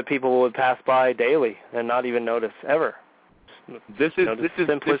something that people would pass by daily and not even notice ever. This is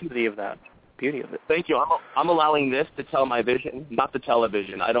simplicity of that, beauty of it. Thank you. I'm allowing this to tell my vision, not the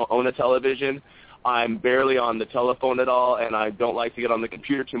television. I don't own a television. I'm barely on the telephone at all, and I don't like to get on the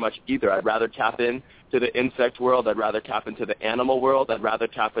computer too much either. I'd rather tap into the insect world. I'd rather tap into the animal world. I'd rather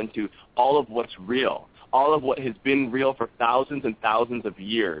tap into all of what's real, all of what has been real for thousands and thousands of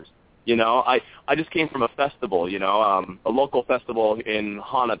years. I just came from a festival, a local festival in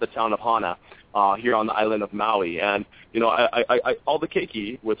Hana, the town of Hana, here on the island of Maui. And, I all the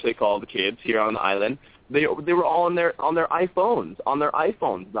keiki, which they call the kids here on the island, they were all on their iPhones,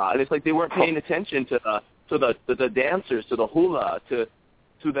 and it's like they weren't paying attention to the dancers, to the hula, to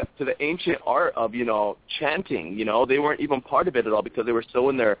the ancient art of, chanting. They weren't even part of it at all because they were so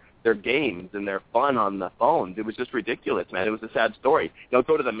in their games and their fun on the phones. It was just ridiculous, man. It was a sad story. Go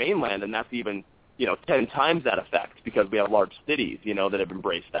to the mainland, and that's even, 10 times that effect because we have large cities, that have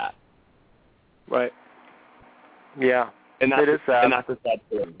embraced that. Right. Yeah. And that's, it is sad. And that's a sad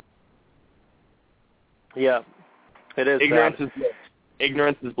story. Yeah. It is Ignorance sad. is bliss.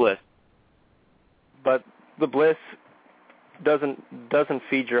 Ignorance is bliss. But the bliss doesn't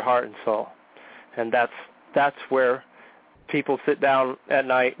feed your heart and soul. And that's where people sit down at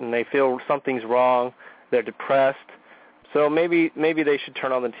night and they feel something's wrong, they're depressed. So maybe they should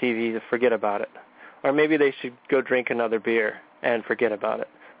turn on the TV to forget about it. Or maybe they should go drink another beer and forget about it.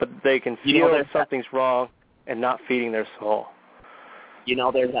 But they can feel something's wrong and not feeding their soul.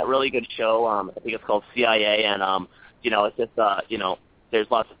 There's that really good show, I think it's called CIA, and, it's just, there's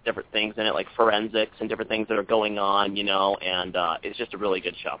lots of different things in it, like forensics and different things that are going on, and it's just a really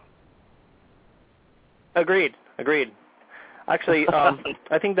good show. Agreed. Actually,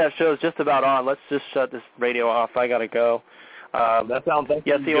 I think that show's just about on. Let's just shut this radio off. I got to go. That sounds see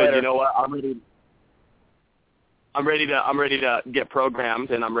you good. later. You know what? I'm ready to get programmed,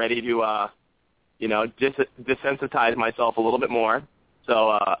 and I'm ready to, desensitize myself a little bit more.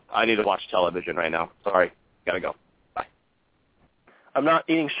 So I need to watch television right now. Sorry. Got to go. Bye. I'm not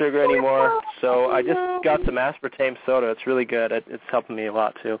eating sugar anymore, so I just got some aspartame soda. It's really good. It's helping me a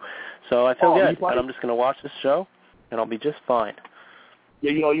lot, too. So I feel good, and I'm just going to watch this show, and I'll be just fine.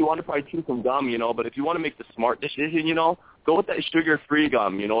 Yeah, you want to probably chew some gum, but if you want to make the smart decision, go with that sugar-free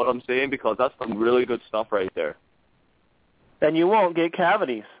gum, you know what I'm saying? Because that's some really good stuff right there. And you won't get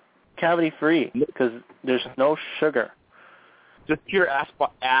cavities, cavity-free, because there's no sugar. Just pure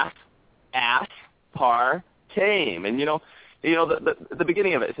aspartame. And, the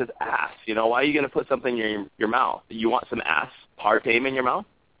beginning of it says ass. Why are you going to put something in your mouth? You want some aspartame in your mouth?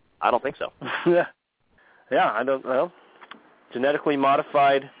 I don't think so. Yeah, I don't know. Genetically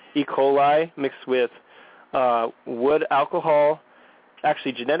modified E. coli mixed with wood alcohol.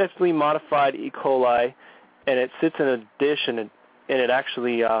 Actually, genetically modified E. coli, and it sits in a dish, and it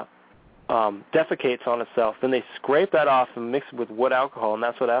actually defecates on itself. Then they scrape that off and mix it with wood alcohol, and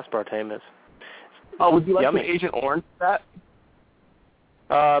that's what aspartame is. Oh, would you like Yummy. some Agent Orange for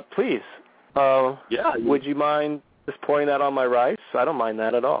that? Please. Yeah. Would you mind just pouring that on my rice? I don't mind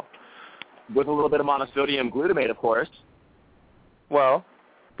that at all. With a little bit of monosodium glutamate, of course. Well,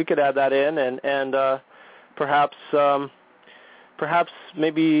 we could add that in, and perhaps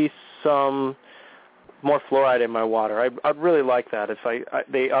maybe some more fluoride in my water. I'd really like that if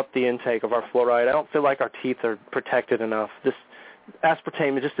they up the intake of our fluoride. I don't feel like our teeth are protected enough. This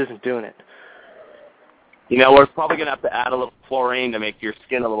aspartame just isn't doing it. We're probably going to have to add a little chlorine to make your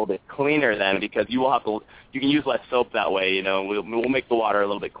skin a little bit cleaner then, because you can use less soap that way. We'll make the water a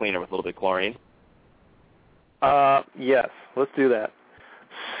little bit cleaner with a little bit of chlorine. Yes, let's do that.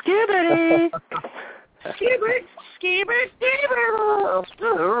 Skibbity! Skibbity, skibbity,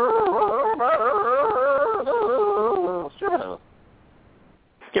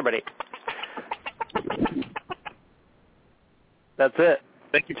 skibbity. That's it.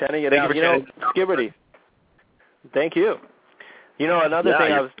 Thank you. Chanting it out. Skibbity. Thank you. Another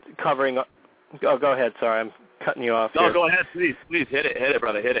thing I was covering. Oh, go ahead. Sorry, I'm cutting you off. No, here. go ahead, please. Hit it,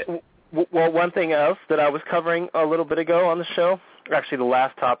 brother. Hit it. Well, one thing else that I was covering a little bit ago on the show actually the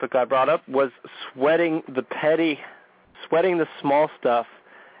last topic I brought up was sweating the small stuff,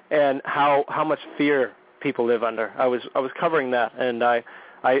 and how much fear people live under. I was covering that, and I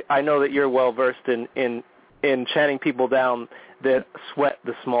know that you're well versed in chanting people down that sweat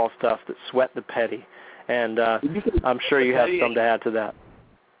the small stuff, that sweat the petty, and I'm sure you have some to add to that.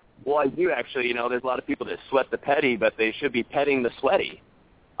 Well, I do actually. You know, there's a lot of people that sweat the petty, but they should be petting the sweaty.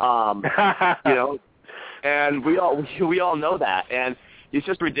 You know, and we all know that, and it's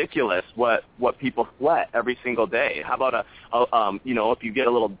just ridiculous what people sweat every single day. How about you know, if you get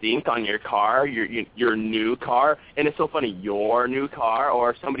a little dink on your car, your new car, and it's so funny, your new car,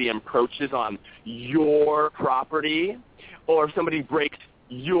 or if somebody encroaches on your property, or if somebody breaks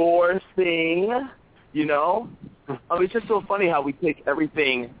your thing, you know. It's just so funny how we take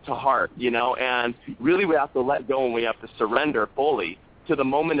everything to heart, you know, and really we have to let go and we have to surrender fully to the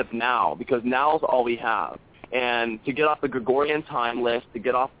moment of now, because now is all we have. And to get off the Gregorian time list, to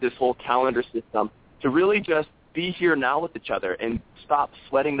get off this whole calendar system, to really just be here now with each other and stop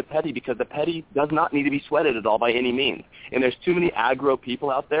sweating the petty, because the petty does not need to be sweated at all by any means. And there's too many aggro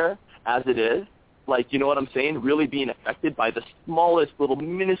people out there as it is, like, you know what I'm saying, really being affected by the smallest little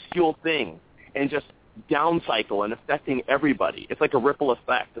minuscule thing and just down cycle and affecting everybody. It's like a ripple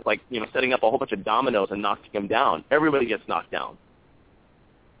effect. It's like, you know, setting up a whole bunch of dominoes and knocking them down. Everybody gets knocked down.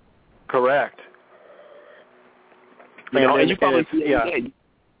 Correct. You know, and you probably see every day.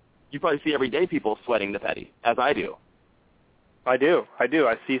 You probably see every day people sweating the petty, as I do. I do.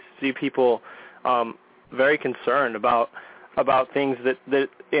 I see people very concerned about things that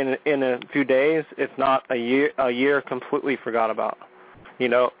in a few days, if not a year, completely forgot about. You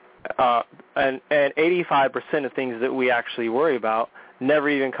know, and 85% of things that we actually worry about never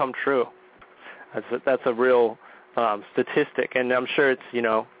even come true. That's a real statistic, and I'm sure it's, you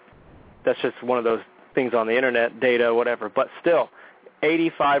know, that's just one of those things on the internet, data, whatever. But still,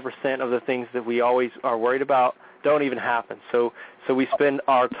 85% of the things that we always are worried about don't even happen. So we spend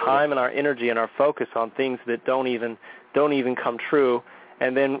our time and our energy and our focus on things that don't even come true.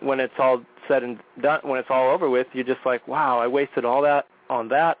 And then when it's all said and done, when it's all over with, you're just like, wow, I wasted all that on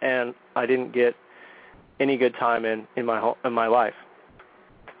that, and I didn't get any good time in my life.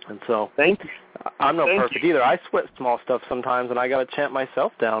 And so thank you. I'm no perfect either. I sweat small stuff sometimes, and I got to chant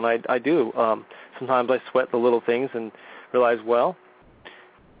myself down. I do. Sometimes I sweat the little things and realize, well,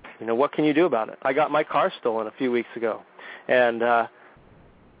 you know, what can you do about it? I got my car stolen a few weeks ago, and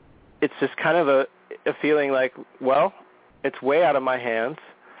it's just kind of a feeling like, well, it's way out of my hands.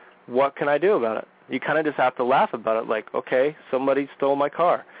 What can I do about it? You kind of just have to laugh about it, like, okay, somebody stole my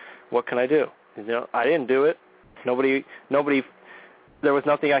car. What can I do? You know, I didn't do it. Nobody. There was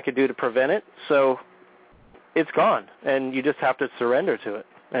nothing I could do to prevent it, so it's gone, and you just have to surrender to it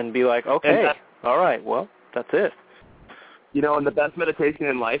and be like, okay, all right, well, that's it. You know, and the best meditation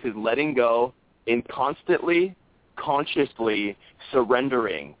in life is letting go and constantly, consciously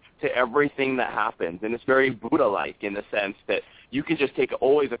surrendering to everything that happens. And it's very Buddha-like in the sense that you can just take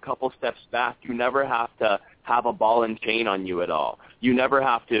always a couple steps back. You never have to have a ball and chain on you at all. You never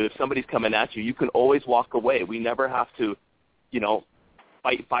have to, if somebody's coming at you, you can always walk away. We never have to, you know,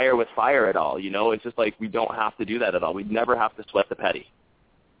 fight fire with fire at all. You know, it's just like we don't have to do that at all. We never have to sweat the petty.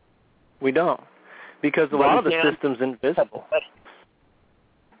 We don't, because a lot of the system's invisible.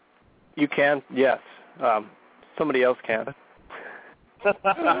 You can, yes. Somebody else can.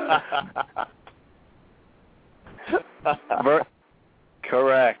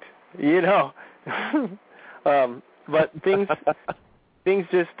 Correct. You know, but things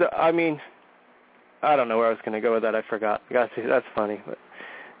just, I mean, I don't know where I was going to go with that. I forgot. I got to see, that's funny. But,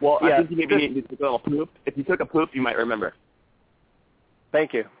 well, yeah, I think you maybe need to take a little poop. If you took a poop, you might remember.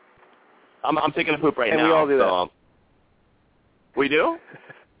 Thank you. I'm taking a poop right now. And we all do that. We do?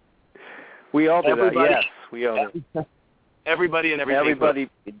 We all do that, yes. We all do. Everybody and everything. Everybody.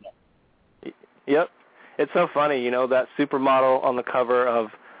 Yep. It's so funny, you know, that supermodel on the cover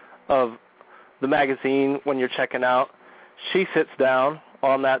of the magazine when you're checking out, she sits down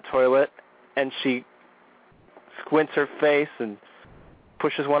on that toilet and she squints her face and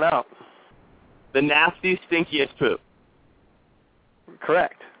pushes one out. The nasty, stinkiest poop.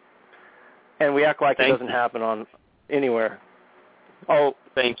 Correct. And we act like it doesn't happen on anywhere. Oh,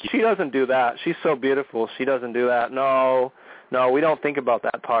 thank you. She doesn't do that. She's so beautiful. She doesn't do that. No, we don't think about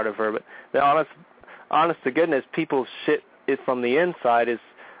that part of her. But the honest to goodness, people's shit is from the inside is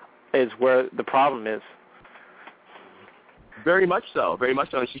where the problem is. Very much so. Very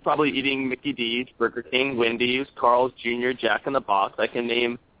much so. And she's probably eating Mickey D's, Burger King, Wendy's, Carl's Jr., Jack in the Box. I can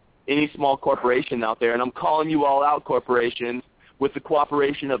name any small corporation out there, and I'm calling you all out, corporations. with the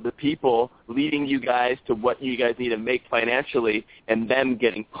cooperation of the people leading you guys to what you guys need to make financially, and them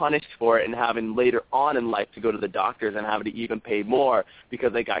getting punished for it and having later on in life to go to the doctors and having to even pay more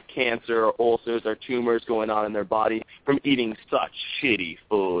because they got cancer or ulcers or tumors going on in their body from eating such shitty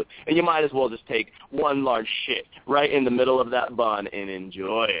food. And you might as well just take one large shit right in the middle of that bun and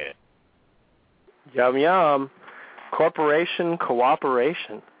enjoy it. Yum, yum. Corporation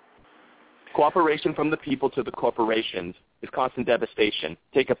cooperation. Cooperation from the people to the corporations is constant devastation.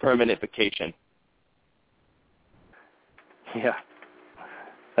 Take a permanent vacation. Yeah,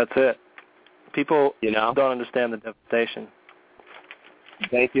 that's it. People don't understand the devastation.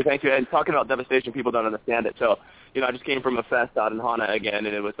 Thank you. And talking about devastation, people don't understand it. So, I just came from a fest out in Hana again,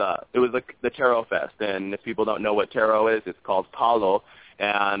 and it was the taro fest. And if people don't know what taro is, it's called palo.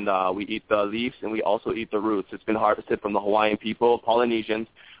 And we eat the leaves, and we also eat the roots. It's been harvested from the Hawaiian people, Polynesians,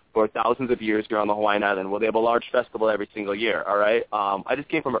 for thousands of years here on the Hawaiian Island. Well, they have a large festival every single year, all right? I just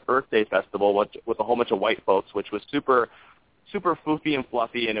came from an Earth Day festival with a whole bunch of white folks, which was super, super foofy and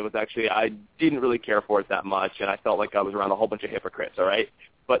fluffy, and it was actually, I didn't really care for it that much, and I felt like I was around a whole bunch of hypocrites, all right?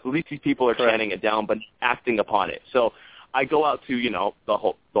 But at least these people are chanting it down, but acting upon it. So I go out to,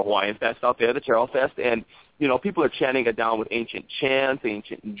 the Hawaiian Fest out there, the Taro Fest, and people are chanting it down with ancient chants,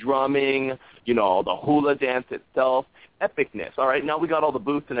 ancient drumming, the hula dance itself, epicness. All right, now we got all the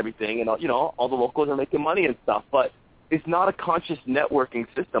booths and everything, and all the locals are making money and stuff, but it's not a conscious networking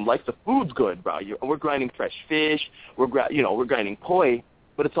system. Like, the food's good, bro. We're grinding fresh fish, we're grinding poi,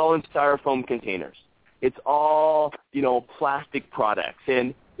 but it's all in styrofoam containers. It's all plastic products,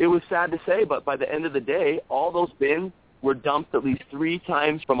 and it was sad to say, but by the end of the day, all those bins were dumped at least 3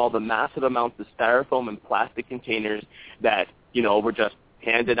 times from all the massive amounts of styrofoam and plastic containers that, were just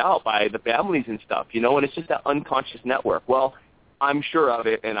handed out by the families and stuff, and it's just that unconscious network. Well, I'm sure of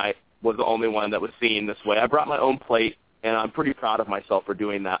it, and I was the only one that was seen this way. I brought my own plate, and I'm pretty proud of myself for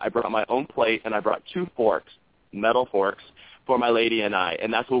doing that. I brought my own plate, and I brought 2 forks, metal forks, for my lady and I,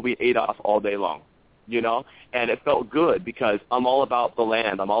 and that's what we ate off all day long, and it felt good because I'm all about the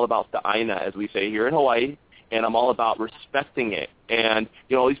land. I'm all about the aina, as we say here in Hawaii, and I'm all about respecting it. And,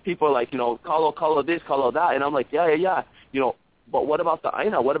 these people are like, kalo this, kalo that. And I'm like, yeah. But what about the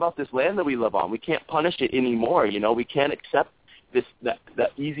aina? What about this land that we live on? We can't punish it anymore. We can't accept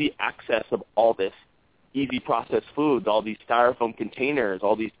that easy access of all this easy processed foods, all these styrofoam containers,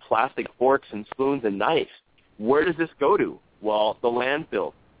 all these plastic forks and spoons and knives. Where does this go to? Well, the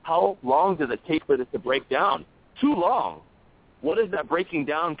landfill. How long does it take for this to break down? Too long. What does that breaking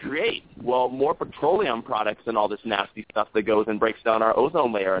down create? Well, more petroleum products and all this nasty stuff that goes and breaks down our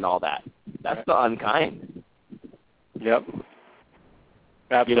ozone layer and all that. That's the unkind. Yep.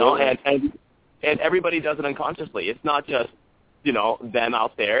 Absolutely. And everybody does it unconsciously. It's not just, them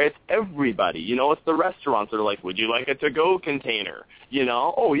out there. It's everybody. It's the restaurants that are like, would you like a to-go container?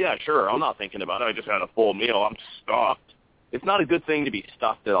 Oh, yeah, sure. I'm not thinking about it. I just had a full meal. I'm stuffed. It's not a good thing to be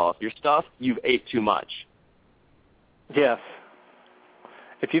stuffed at all. If you're stuffed, you've ate too much. Yes.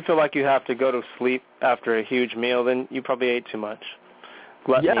 If you feel like you have to go to sleep after a huge meal, then you probably ate too much.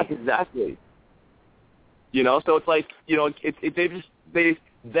 Yes, exactly. So it's like, I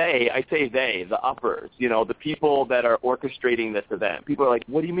say they, the uppers, the people that are orchestrating this event. People are like,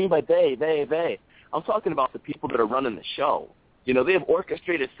 what do you mean by they? I'm talking about the people that are running the show. They have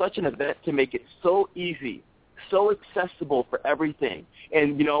orchestrated such an event to make it so easy, so accessible for everything.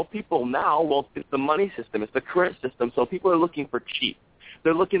 And, people now, well, it's the money system. It's the current system. So people are looking for cheap.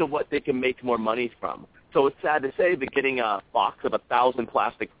 They're looking at what they can make more money from. So it's sad to say that getting a box of 1,000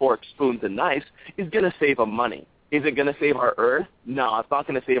 plastic forks, spoons, and knives is going to save them money. Is it going to save our Earth? No, it's not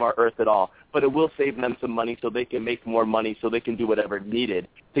going to save our Earth at all. But it will save them some money so they can make more money, so they can do whatever needed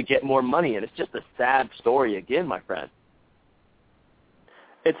to get more money. And it's just a sad story again, my friend.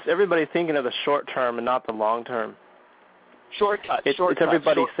 It's everybody thinking of the short term and not the long term. It's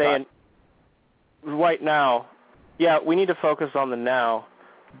everybody saying, right now, yeah, we need to focus on the now,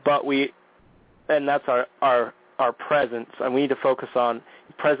 and that's our presence, and we need to focus on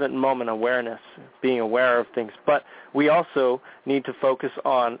present moment awareness, being aware of things. But we also need to focus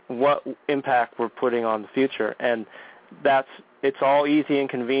on what impact we're putting on the future, and it's all easy and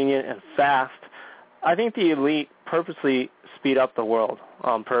convenient and fast. I think the elite purposely speed up the world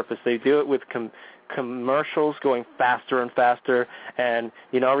on purpose. They do it with commercials going faster and faster, and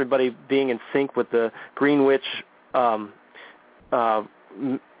everybody being in sync with the Greenwich time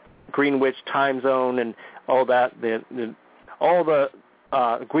zone and all that. All the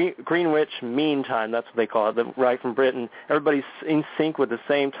Greenwich Mean Time, that's what they call it, right from Britain. Everybody's in sync with the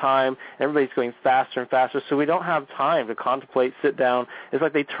same time. Everybody's going faster and faster, so we don't have time to contemplate, sit down. It's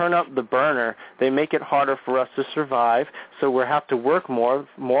like they turn up the burner. They make it harder for us to survive, so we have to work more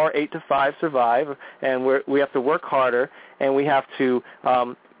 8 to 5 survive, and we have to work harder, and we have to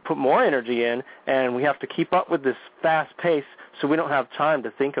put more energy in, and we have to keep up with this fast pace, so we don't have time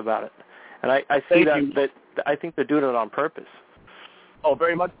to think about it. And I see that I think they're doing it on purpose. Oh,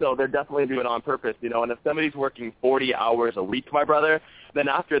 very much so. They're definitely doing it on purpose, you know. And if somebody's working 40 hours a week, my brother, then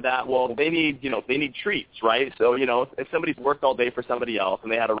after that, well, they need treats, right? So, you know, if somebody's worked all day for somebody else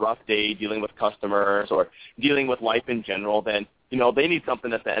and they had a rough day dealing with customers or dealing with life in general, then, you know, they need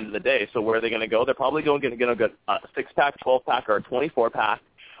something at the end of the day. So where are they going to go? They're probably going to get a 6-pack, 12-pack, or a 24-pack,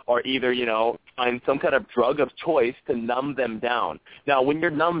 or either, you know, find some kind of drug of choice to numb them down. Now, when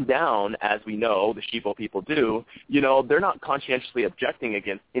you're numbed down, as we know, the sheeple people do, you know, they're not conscientiously objecting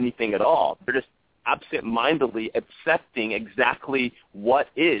against anything at all. They're just absent-mindedly accepting exactly what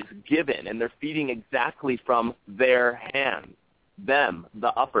is given, and they're feeding exactly from their hands, them, the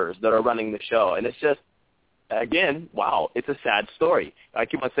uppers that are running the show. And it's just, again, wow, it's a sad story. I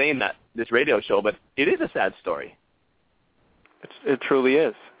keep on saying that, this radio show, but it is a sad story. It truly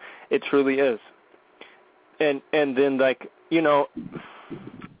is. It truly is. And then, like, you know,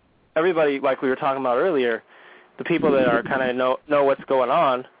 everybody, like we were talking about earlier, the people that are kind of know what's going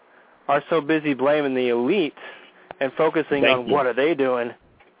on are so busy blaming the elite and focusing on what are they doing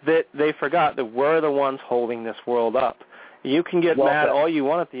that they forgot that we're the ones holding this world up. You can get mad all you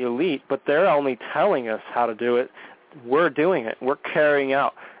want at the elite, but they're only telling us how to do it. We're doing it. We're carrying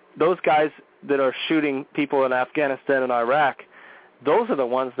out. Those guys that are shooting people in Afghanistan and Iraq, those are the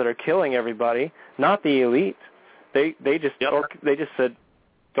ones that are killing everybody, not the elite. They just said,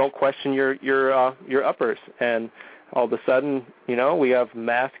 don't question your uppers, and all of a sudden, you know, we have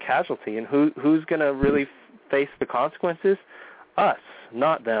mass casualty. And who's going to really face the consequences? Us,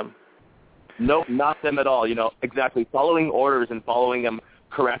 not them. No, not them at all. You know, exactly. Following orders and following them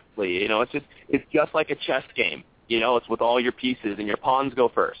correctly. You know, it's just like a chess game. You know, it's with all your pieces, and your pawns go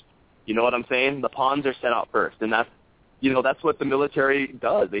first. You know what I'm saying? The pawns are set out first, and that's what the military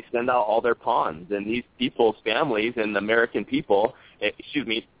does. They send out all their pawns, and these people's families and the American people,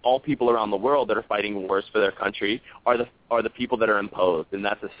 all people around the world that are fighting wars for their country are the people that are imposed, and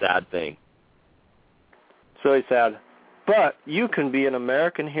that's a sad thing. It's really sad. But you can be an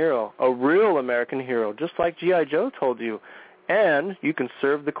American hero, a real American hero, just like G.I. Joe told you, and you can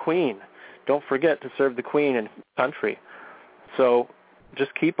serve the Queen. Don't forget to serve the Queen and country. So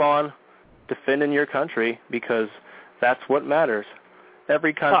just keep on defending your country, because that's what matters.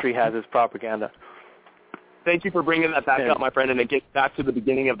 Every country has its propaganda. Thank you for bringing that back up, my friend, and it gets back to the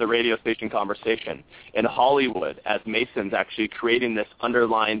beginning of the radio station conversation. In Hollywood, as Masons actually creating this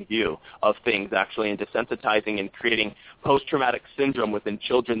underlying view of things actually and desensitizing and creating post-traumatic syndrome within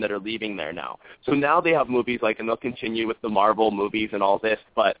children that are leaving there now. So now they have movies like, and they'll continue with the Marvel movies and all this,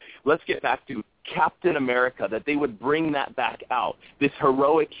 but let's get back to Captain America, that they would bring that back out, this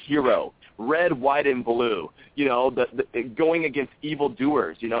heroic hero, red, white, and blue, you know, the going against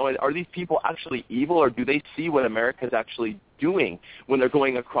evildoers, you know, and are these people actually evil, or do they see what America's actually doing when they're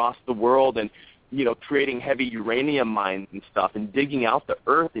going across the world and, you know, creating heavy uranium mines and stuff and digging out the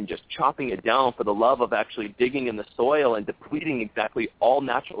earth and just chopping it down for the love of actually digging in the soil and depleting exactly all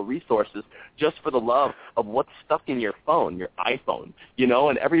natural resources just for the love of what's stuck in your phone, your iPhone, you know,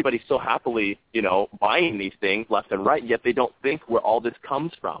 and everybody's so happily, you know, buying these things left and right, yet they don't think where all this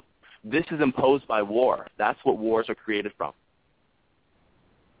comes from. This is imposed by war. That's what wars are created from.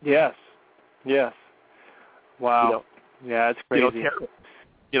 Yes. Wow. You know, yeah, it's crazy.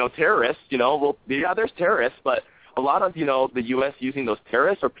 Terrorists, you know, well, yeah, there's terrorists, but a lot of, you know, the U.S. using those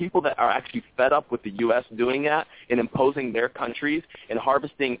terrorists are people that are actually fed up with the U.S. doing that and imposing their countries and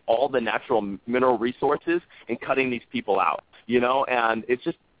harvesting all the natural mineral resources and cutting these people out, you know, and it's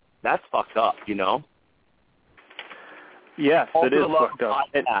just, that's fucked up, you know. Yes, it is fucked up.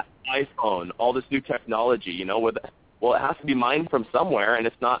 iPhone, all this new technology, you know, well, it has to be mined from somewhere, and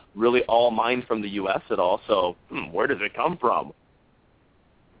it's not really all mined from the U.S. at all, so where does it come from?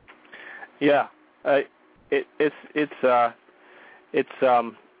 Yeah, it's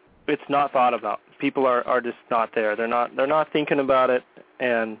not thought about. People are just not there. They're not thinking about it,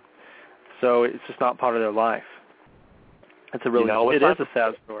 and so it's just not part of their life. It's a really, you know, it is a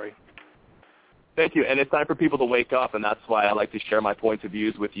sad story. Thank you, and it's time for people to wake up, and that's why I like to share my points of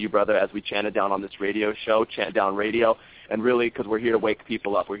views with you, brother, as we chant it down on this radio show, Chant Down Radio, and really, because we're here to wake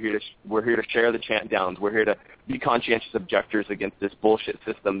people up. We're here to share the chant downs. We're here to be conscientious objectors against this bullshit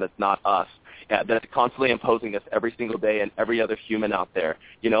system that's not us. that's constantly imposing us every single day and every other human out there.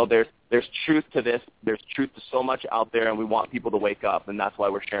 You know, there's truth to this. There's truth to so much out there, and we want people to wake up, and that's why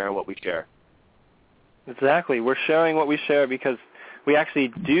we're sharing what we share. Exactly. We're sharing what we share because we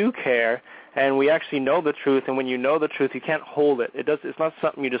actually do care, and we actually know the truth. And when you know the truth, you can't hold it. It's not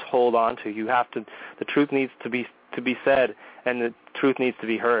something you just hold on to. You have to. The truth needs to be said, and the truth needs to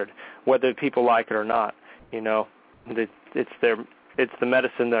be heard, whether people like it or not. You know, it's the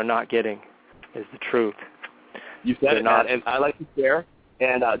medicine they're not getting, is the truth. You said it, and I like to share.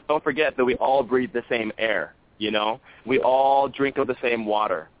 And don't forget that we all breathe the same air. You know, we all drink of the same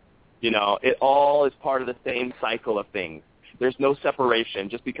water. You know, it all is part of the same cycle of things. There's no separation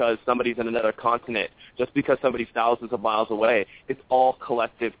just because somebody's in another continent, just because somebody's thousands of miles away. It's all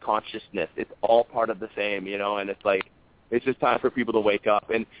collective consciousness. It's all part of the same, you know, and it's like, it's just time for people to wake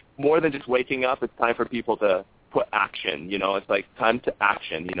up. And more than just waking up, it's time for people to put action, you know. It's like time to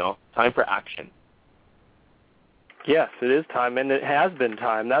action, you know, time for action. Yes, it is time, and it has been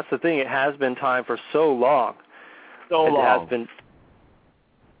time. That's the thing. It has been time for so long. It has been.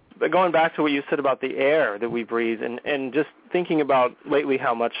 But going back to what you said about the air that we breathe, and just thinking about lately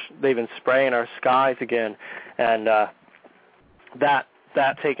how much they've been spraying our skies again, and that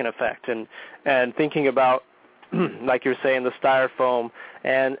taking effect, and thinking about, like you're saying, the styrofoam,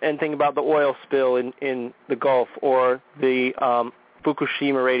 and thinking about the oil spill in the Gulf or the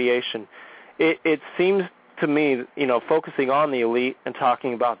Fukushima radiation. It seems to me, you know, focusing on the elite and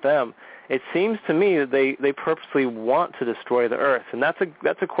talking about them, it seems to me that they purposely want to destroy the earth. And that's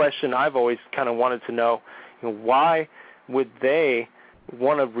a question I've always kind of wanted to know. You know, why would they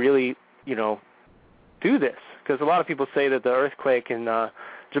want to really, you know, do this? Because a lot of people say that the earthquake in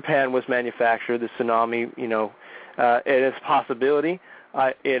Japan was manufactured, the tsunami, you know, it is a possibility.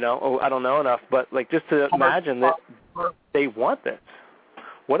 I don't know enough, but like just to imagine that they want this.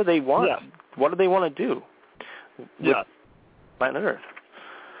 What do they want? Yeah. What do they want to do with planet Earth?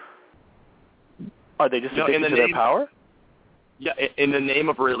 Are they just addicted to their power? Yeah, in the name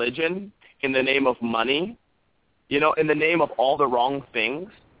of religion, in the name of money, you know, in the name of all the wrong things,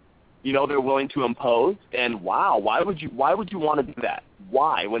 you know, they're willing to impose. And wow, why would you want to do that?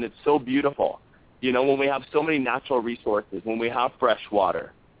 Why, when it's so beautiful? You know, when we have so many natural resources, when we have fresh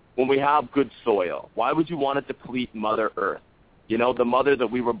water, when we have good soil, why would you want to deplete Mother Earth? You know, the mother that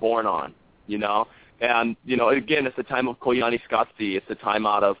we were born on, you know? And, you know, again, it's a time of koyani skatsi. It's a time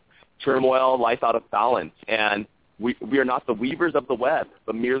out of turmoil, life out of balance. And we are not the weavers of the web,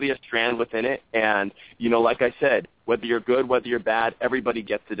 but merely a strand within it. And, you know, like I said, whether you're good, whether you're bad, everybody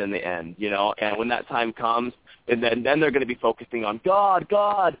gets it in the end, you know? And when that time comes, and then they're going to be focusing on God,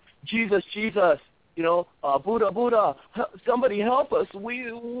 Jesus, you know, Buddha, somebody help us.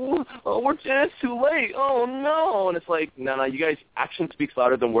 It's too late. Oh, no. And it's like, no, you guys, action speaks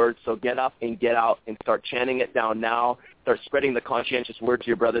louder than words, so get up and get out and start chanting it down now. Start spreading the conscientious word to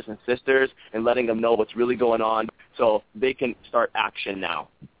your brothers and sisters and letting them know what's really going on so they can start action now.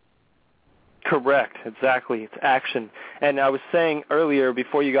 Correct. Exactly. It's action. And I was saying earlier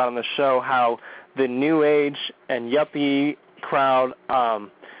before you got on the show how the New Age and yuppie crowd,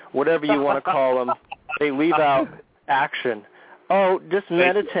 whatever you want to call them, they leave out action. Oh, just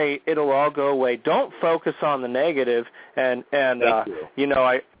meditate. It'll all go away. Don't focus on the negative. And you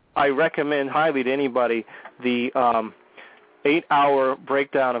know, I recommend highly to anybody the 8-hour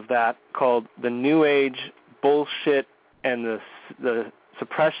breakdown of that called The New Age Bullshit and the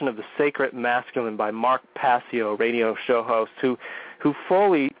Suppression of the Sacred Masculine by Mark Passio, radio show host, who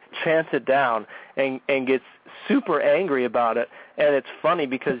fully chants it down and gets super angry about it. And it's funny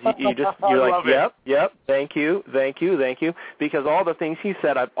because you're like, yep, thank you, because all the things he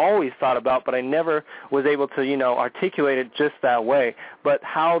said I've always thought about, but I never was able to, you know, articulate it just that way. But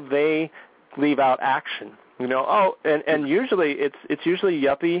how they leave out action, you know. And usually it's usually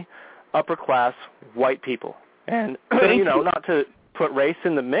yuppie, upper class white people, and you know, not to put race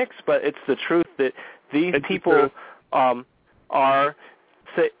in the mix, but it's the truth that these people are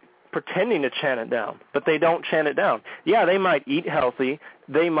pretending to chant it down, but they don't chant it down. Yeah, they might eat healthy.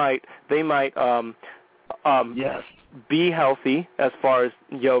 They might be healthy as far as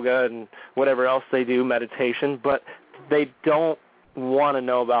yoga and whatever else they do, meditation, but they don't want to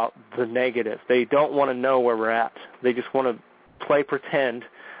know about the negative. They don't want to know where we're at. They just want to play pretend,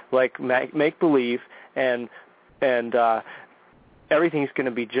 like make believe, and everything's going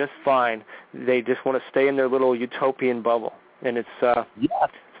to be just fine. They just want to stay in their little utopian bubble, and it's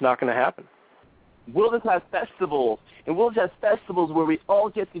not going to happen. We'll just have festivals, and we'll just have festivals where we all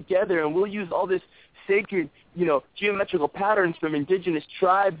get together, and we'll use all this sacred, you know, geometrical patterns from indigenous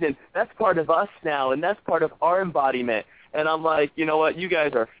tribes, and that's part of us now, and that's part of our embodiment. And I'm like, you know what? You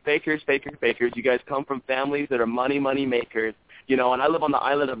guys are fakers. You guys come from families that are money makers. You know, and I live on the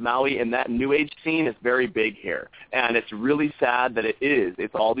island of Maui, and that New Age scene is very big here. And it's really sad that it is.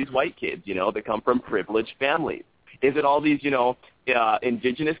 It's all these white kids, you know, that come from privileged families. Is it all these, you know,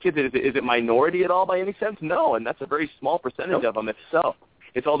 indigenous kids? Is it minority at all by any sense? No, and that's a very small percentage of them itself.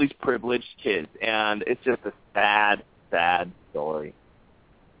 It's all these privileged kids, and it's just a sad, sad story.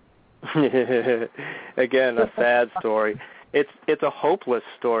 Again, a sad story. It's a hopeless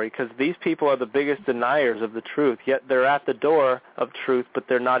story because these people are the biggest deniers of the truth. Yet they're at the door of truth, but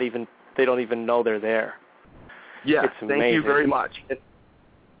they don't even know they're there. Yeah, it's amazing. Thank you very much.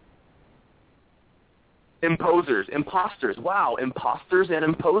 Imposers, imposters. Wow, imposters and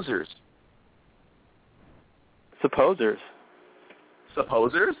imposers. Supposers.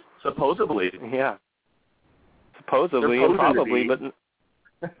 Supposers? Supposedly. Yeah. Supposedly and probably,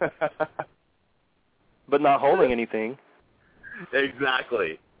 but not holding anything.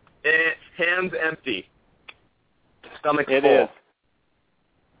 Exactly. Hands empty. Stomach full. It is.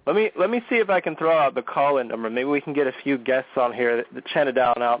 Let me see if I can throw out the call-in number. Maybe we can get a few guests on here that chant it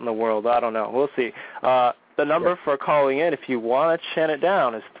down out in the world. I don't know. We'll see. The number for calling in, if you want to chant it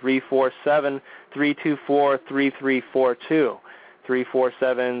down, is 347-324-3342.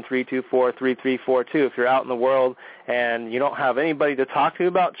 347-324-3342. If you're out in the world and you don't have anybody to talk to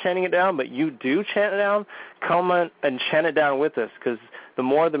about chanting it down, but you do chant it down, come on and chant it down with us, because the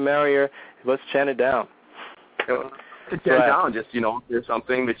more the merrier. Let's chant it down. To chant down, just, you know, if there's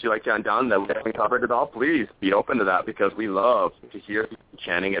something that you like chant down that we haven't covered at all, please be open to that, because we love to hear people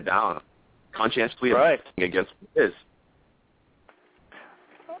chanting it down. Conscientiously against this.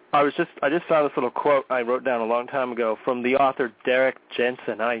 I just saw this little quote I wrote down a long time ago from the author Derek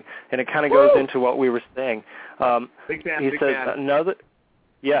Jensen, and it kind of goes into what we were saying. Big fan. He says I'm gonna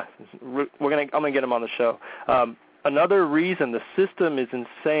get him on the show. Another reason the system is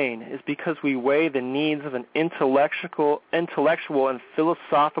insane is because we weigh the needs of an intellectual and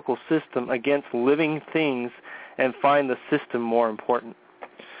philosophical system against living things and find the system more important.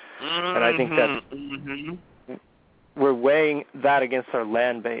 And I think that's we're weighing that against our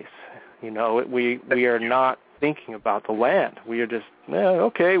land base. You know, we are not thinking about the land. We are just,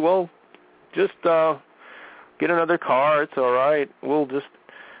 okay, well, just get another car. It's all right. We'll just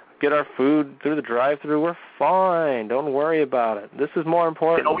get our food through the drive-thru. We're fine. Don't worry about it. This is more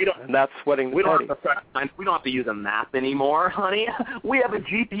important. You know, and that's sweating the petty. We don't have to use a map anymore, honey. We have a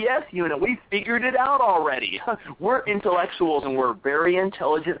GPS unit. We figured it out already. We're intellectuals, and we're a very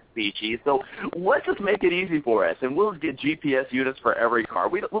intelligent species, so let's just make it easy for us, and we'll get GPS units for every car.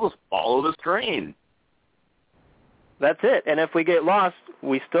 We'll just follow this train. That's it. And if we get lost,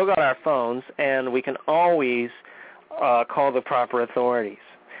 we still got our phones, and we can always call the proper authorities.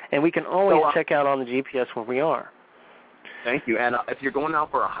 And we can always check out on the GPS where we are. Thank you. And if you're going out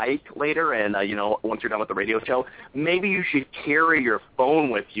for a hike later and, once you're done with the radio show, maybe you should carry your phone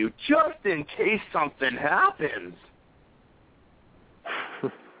with you just in case something happens.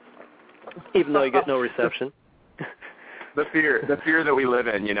 Even though you get no reception. The fear that we live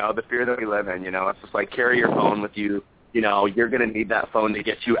in, it's just like carry your phone with you. You're going to need that phone to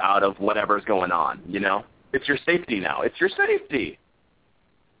get you out of whatever's going on, It's your safety now. It's your safety.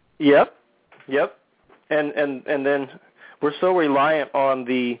 Yep. And then we're so reliant on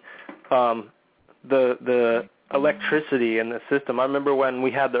the electricity in the system. I remember when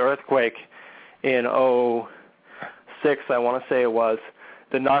we had the earthquake in 2006, I want to say it was,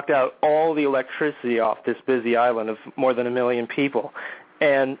 that knocked out all the electricity off this busy island of more than 1 million people.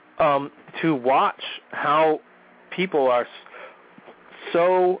 And to watch how people are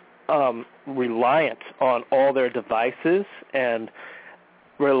so reliant on all their devices and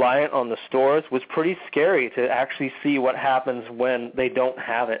reliant on the stores was pretty scary to actually see what happens when they don't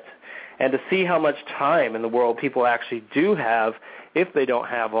have it, and to see how much time in the world people actually do have if they don't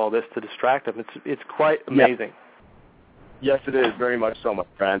have all this to distract them. It's quite amazing. Yes, it is, very much so, my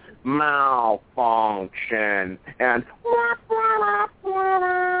friend. Malfunction and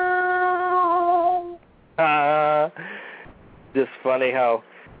just funny how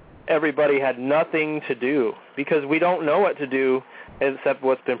everybody had nothing to do because we don't know what to do except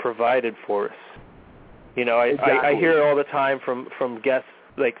what's been provided for us. I hear it all the time from guests,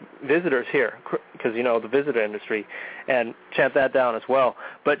 like visitors here, because, the visitor industry, and chant that down as well.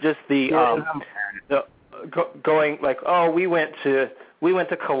 But just going like, we went to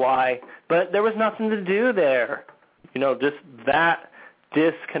Kauai, but there was nothing to do there. Just that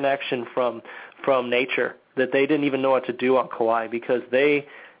disconnection from nature, that they didn't even know what to do on Kauai because they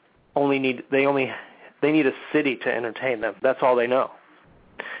need a city to entertain them. That's all they know.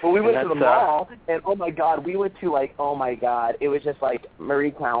 Well, we went to the mall, and oh my God, we went to it was just like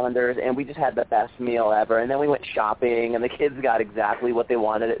Marie Callender's, and we just had the best meal ever. And then we went shopping, and the kids got exactly what they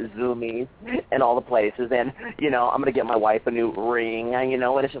wanted at Zoomies and all the places. And I'm gonna get my wife a new ring, and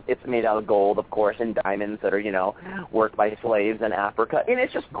it's made out of gold, of course, and diamonds that are worked by slaves in Africa, and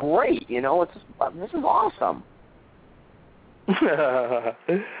it's just great. This is awesome.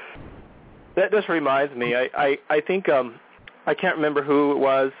 That just reminds me. I think I can't remember who it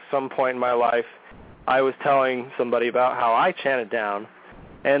was. Some point in my life, I was telling somebody about how I chanted down,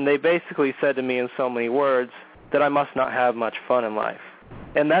 and they basically said to me in so many words that I must not have much fun in life.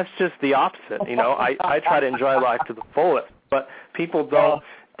 And that's just the opposite. I try to enjoy life to the fullest, but people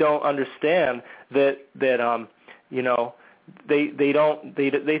don't understand that they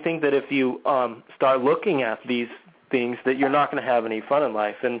think that if you start looking at these things that you're not going to have any fun in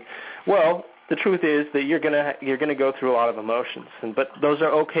life. And well, the truth is that you're gonna go through a lot of emotions, but those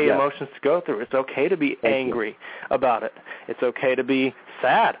are okay emotions to go through. It's okay to be angry about it. It's okay to be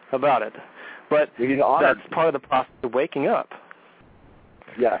sad about it. But that's part of the process of waking up.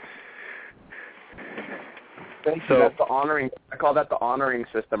 Yes. Thank you. That's the honoring. I call that the honoring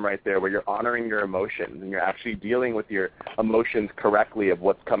system right there, where you're honoring your emotions and you're actually dealing with your emotions correctly of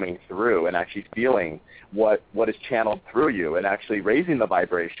what's coming through, and actually feeling what is channeled through you, and actually raising the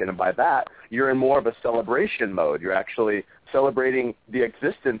vibration. And by that, you're in more of a celebration mode. You're actually celebrating the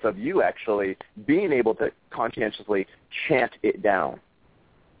existence of you actually being able to conscientiously chant it down.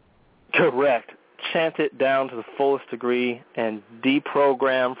 Correct. Chant it down to the fullest degree and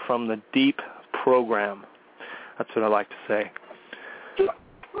deprogram from the deep program. That's what I like to say.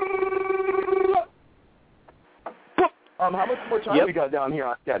 How much more time we got down here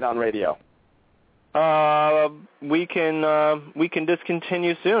on Chat Down Radio? We can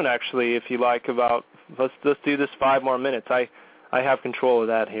discontinue soon, actually, if you like. Let's do this 5 more minutes. I have control of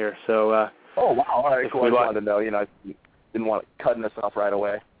that here. So. Oh wow! All right, cool. I wanted to know. I didn't want it cutting us off right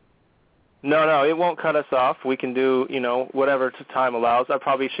away. No, it won't cut us off. We can do whatever time allows. I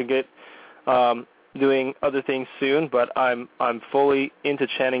probably should get doing other things soon, but I'm fully into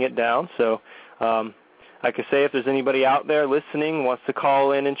chanting it down. So I could say if there's anybody out there listening wants to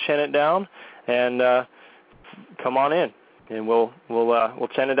call in and chant it down, and come on in, and we'll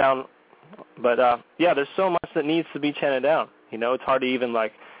chant it down. But there's so much that needs to be chanted down. It's hard to even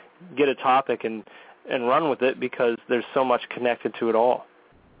get a topic and run with it because there's so much connected to it all.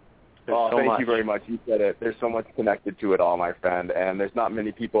 Thank you very much. You said it. There's so much connected to it all, my friend, and there's not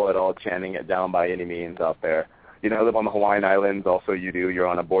many people at all chanting it down by any means out there. I live on the Hawaiian Islands. Also, you do. You're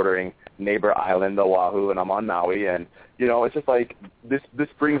on a bordering neighbor island, Oahu, and I'm on Maui. And, it's just like this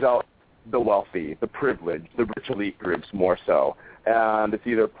brings out the wealthy, the privileged, the rich elite groups more so. And it's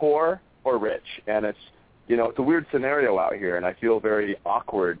either poor or rich. And it's, it's a weird scenario out here, and I feel very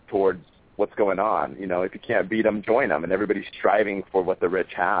awkward towards what's going on. If you can't beat them, join them. And everybody's striving for what the rich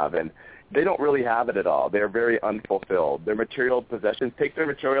have. And they don't really have it at all. They're very unfulfilled. Their material possessions, take their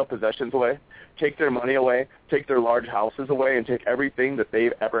material possessions away, take their money away, take their large houses away, and take everything that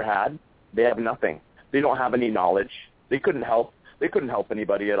they've ever had. They have nothing. They don't have any knowledge. They couldn't help. They couldn't help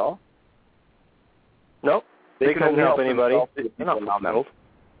anybody at all. Nope. They couldn't help anybody. They're not fulfilled.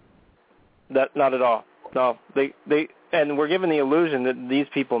 Not at all. No. They and we're given the illusion that these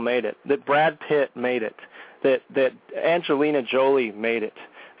people made it, that Brad Pitt made it, that Angelina Jolie made it.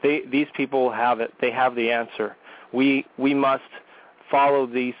 These people have it. They have the answer. We must follow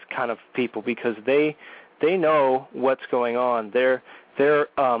these kind of people because they know what's going on. They're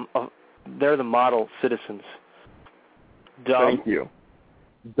the model citizens. Dumb. Thank you.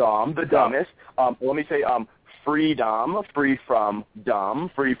 Dumb, the dumbest. Let me say freedom, free from dumb,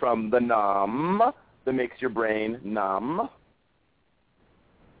 free from the numb that makes your brain numb.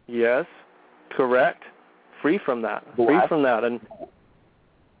 Yes, correct. Free from that. Free from that. And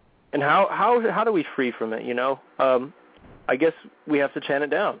how do we free from it? I guess we have to chant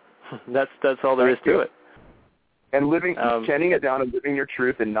it down. That's all there is to it. And chanting it down and living your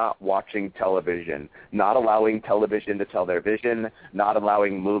truth and not watching television, not allowing television to tell their vision, not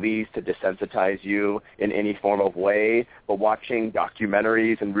allowing movies to desensitize you in any form of way, but watching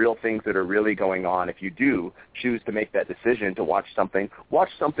documentaries and real things that are really going on. If you do choose to make that decision to watch something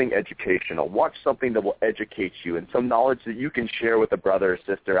educational, watch something that will educate you and some knowledge that you can share with a brother or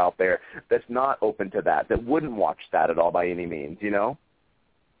sister out there that's not open to that wouldn't watch that at all by any means,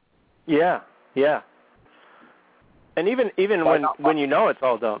 Yeah. And even when it's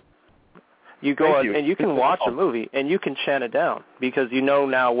all dumb, you go and you can watch a movie and you can chant it down because you know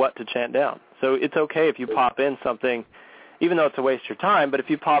now what to chant down. So it's okay if you pop in something, even though it's a waste of your time, but if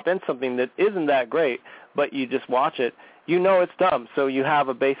you pop in something that isn't that great, but you just watch it you know it's dumb, so you have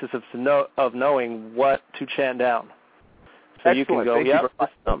a basis of knowing what to chant down. So Excellent. you can go, yeah,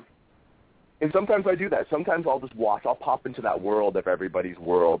 it's dumb. And sometimes I do that. Sometimes I'll just watch. I'll pop into that world of everybody's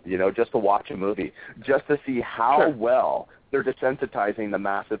world, just to watch a movie, just to see how well they're desensitizing the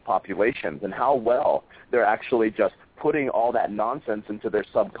massive populations and how well they're actually just putting all that nonsense into their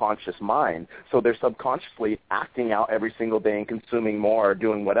subconscious mind. So they're subconsciously acting out every single day and consuming more or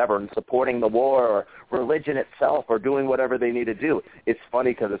doing whatever and supporting the war or religion itself or doing whatever they need to do. It's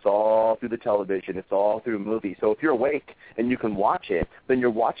funny because it's all through the television. It's all through movies. So if you're awake and you can watch it, then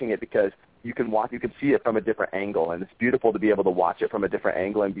you're watching it because you can see it from a different angle, and it's beautiful to be able to watch it from a different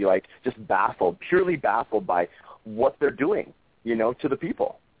angle and be like just purely baffled by what they're doing, to the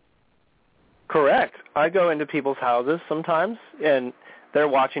people. Correct. I go into people's houses sometimes, and they're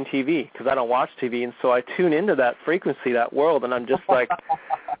watching TV because I don't watch TV, and so I tune into that frequency, that world, and I'm just like,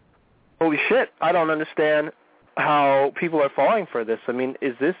 holy shit, I don't understand how people are falling for this. I mean,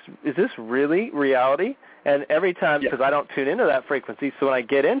 is this really reality? And every time, because I don't tune into that frequency, so when I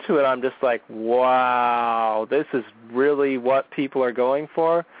get into it, I'm just like, wow, this is really what people are going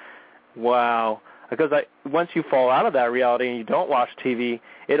for? Wow. Because once you fall out of that reality and you don't watch TV,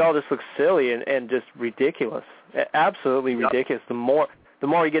 it all just looks silly and just ridiculous. Absolutely ridiculous. The more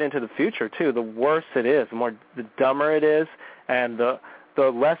you get into the future, too, the worse it is, the dumber it is, and the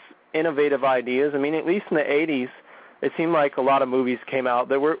less innovative ideas. I mean, at least in the 80s, it seemed like a lot of movies came out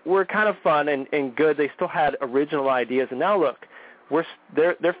that were kind of fun and good. They still had original ideas. And now look,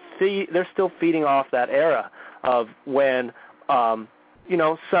 they're still feeding off that era of when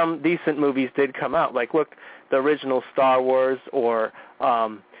some decent movies did come out. Like, look, the original Star Wars or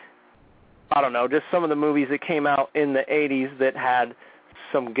I don't know, just some of the movies that came out in the 80s that had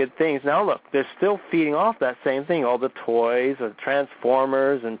some good things. Now look, they're still feeding off that same thing, all the toys, the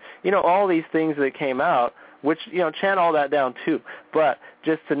Transformers, and all these things that came out, which chant all that down too. But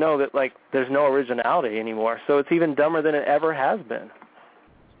just to know that there's no originality anymore, so it's even dumber than it ever has been.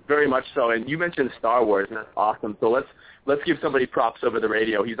 Very much so. And you mentioned Star Wars, and that's awesome. So let's give somebody props over the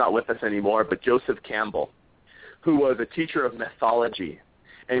radio. He's not with us anymore, but Joseph Campbell, who was a teacher of mythology.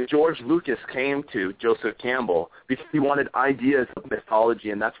 And George Lucas came to Joseph Campbell because he wanted ideas of mythology,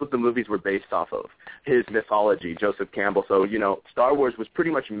 and that's what the movies were based off of, his mythology, Joseph Campbell. So, Star Wars was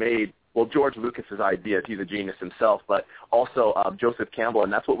pretty much made, well, George Lucas's ideas, he's a genius himself, but also Joseph Campbell,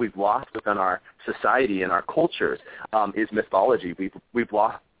 and that's what we've lost within our society and our cultures, is mythology. We've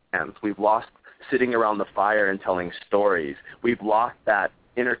lost hands. We've lost sitting around the fire and telling stories. We've lost that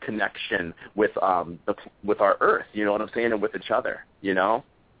interconnection with our earth, you know what I'm saying, and with each other,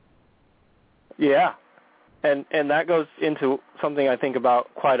 Yeah, and that goes into something I think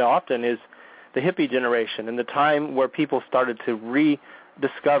about quite often is the hippie generation and the time where people started to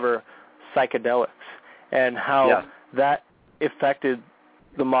rediscover psychedelics and how that affected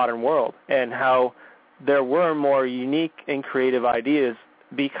the modern world and how there were more unique and creative ideas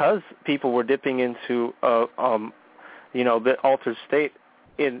because people were dipping into the altered state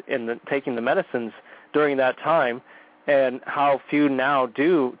in taking the medicines during that time, and how few now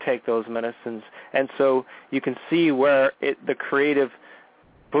do take those medicines. And so you can see where the creative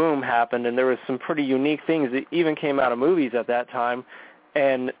boom happened, and there was some pretty unique things that even came out of movies at that time.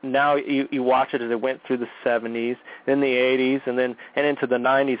 And now you watch it as it went through the 70s, then the 80s, and into the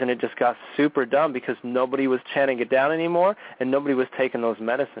 90s, and it just got super dumb because nobody was chanting it down anymore, and nobody was taking those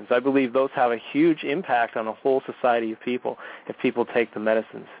medicines. I believe those have a huge impact on a whole society of people if people take the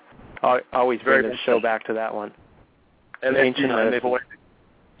medicines. I always bring the show back to that one. And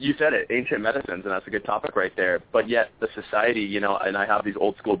you said it, ancient medicines, and that's a good topic right there. But yet the society, and I have these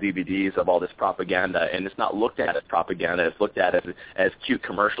old school DVDs of all this propaganda, and it's not looked at as propaganda. It's looked at as cute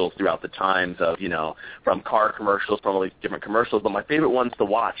commercials throughout the times of, from car commercials, from all these different commercials. But my favorite ones to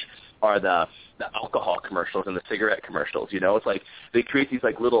watch are the alcohol commercials and the cigarette commercials. It's like they create these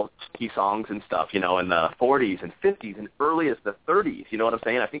little key songs and stuff, in the 40s and 50s and early as the 30s. You know what I'm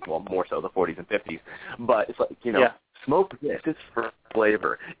saying? I think, well, more so the 40s and 50s. But it's like, smoke this. It's for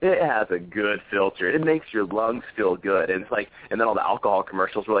flavor. It has a good filter. It makes your lungs feel good. And it's like, and then all the alcohol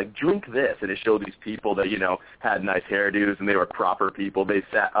commercials were like, drink this. And it showed these people that, had nice hairdos and they were proper people. They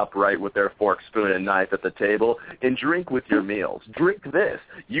sat upright with their fork, spoon, and knife at the table and drink with your meals. Drink this.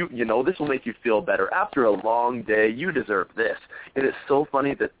 This will make you feel better. After a long day, you deserve this. And it's so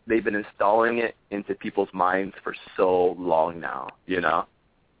funny that they've been installing it into people's minds for so long now,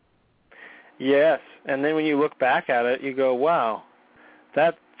 Yes, and then when you look back at it, you go, wow,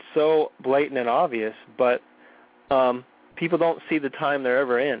 that's so blatant and obvious, but people don't see the time they're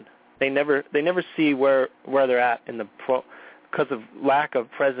ever in. They never see where they're at in because of lack of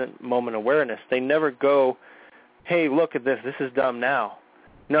present moment awareness. They never go hey, look at this. This is dumb now.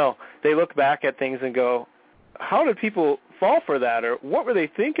 No, they look back at things and go, how did people fall for that? Or what were they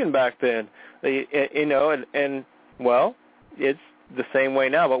thinking back then? And well, it's the same way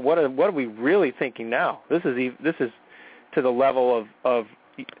now. But what are we really thinking now? This is to the level of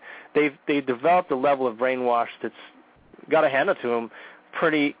they've developed a level of brainwash that's got to hand it to them.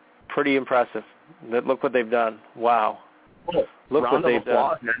 Pretty impressive. Look what they've done. Wow. Well, look what they've done.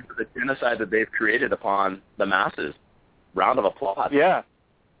 Round of applause, man, for the genocide that they've created upon the masses. Round of applause. Yeah.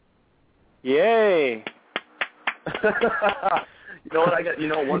 Yay. You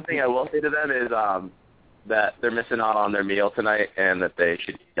know what one thing I will say to them is that they're missing out on their meal tonight and that they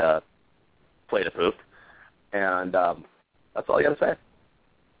should eat a plate of poop. And that's all I got to say.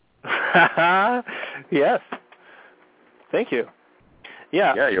 Yes. Thank you.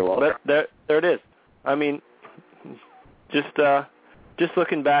 Yeah. Yeah, you're welcome. But there it is. I mean, just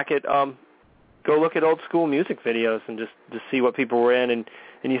looking back at go look at old school music videos and just see what people were in, and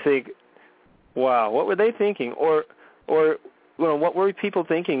you think, wow, what were they thinking? Or what were people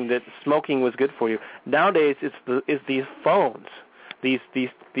thinking that smoking was good for you? Nowadays, it's these phones, these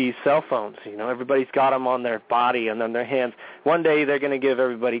cell phones. Everybody's got them on their body and on their hands. One day they're going to give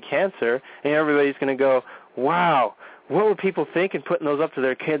everybody cancer, and everybody's going to go, wow, what were people thinking putting those up to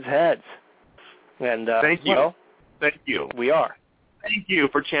their kids' heads? And thank you. Well, thank you. We are. Thank you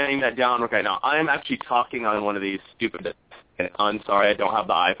for chanting that down right now. I am actually talking on one of these stupid. I'm sorry, I don't have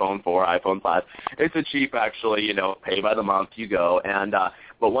the iPhone 4, iPhone 5. It's a cheap, actually, pay by the month, you go. And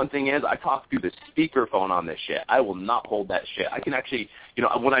but one thing is, I talk through the speakerphone on this shit. I will not hold that shit. I can actually,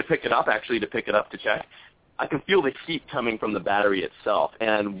 when I pick it up, to check, I can feel the heat coming from the battery itself.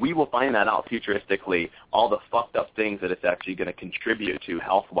 And we will find that out futuristically, all the fucked up things that it's actually going to contribute to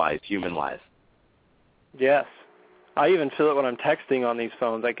health-wise, human-wise. Yes. I even feel it when I'm texting on these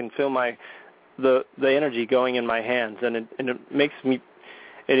phones. I can feel the energy going in my hands, and it makes me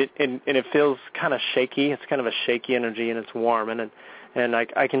it feels kind of shaky. It's kind of a shaky energy, and it's warm, and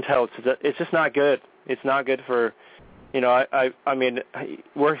I can tell it's just not good. It's not good for I mean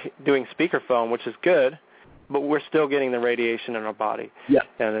we're doing speakerphone, which is good, but we're still getting the radiation in our body. Yeah,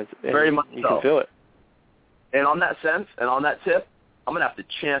 and very much you so. can feel it. And on that sense, and on that tip, I'm gonna have to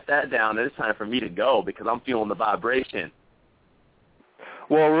chant that down. And it's time for me to go because I'm feeling the vibration.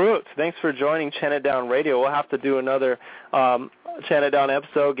 Well, Roots, thanks for joining Chant It Down Radio. We'll have to do another Chant It Down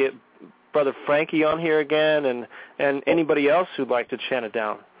episode, get Brother Frankie on here again, and anybody else who'd like to chant it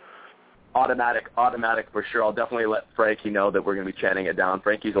down. Automatic for sure. I'll definitely let Frankie know that we're going to be chanting it down.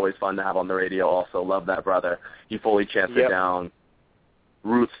 Frankie's always fun to have on the radio also. Love that brother. He fully chants it down,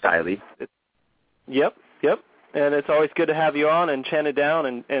 Roots styley. Yep. And it's always good to have you on and chant it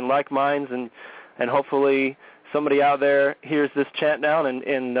down and like minds, and hopefully somebody out there hears this chant down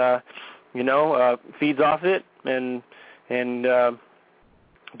and feeds off it and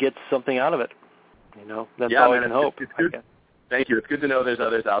gets something out of it. That's all I can hope. It's good. Thank you. It's good to know there's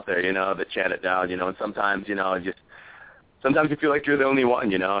others out there, that chant it down, and sometimes, sometimes you feel like you're the only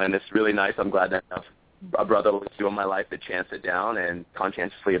one, and it's really nice. I'm glad to have a brother like you in my life that chants it down and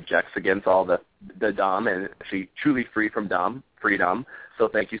conscientiously objects against all the dumb and actually truly free from freedom. So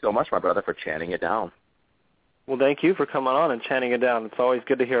thank you so much, my brother, for chanting it down. Well, thank you for coming on and chanting it down. It's always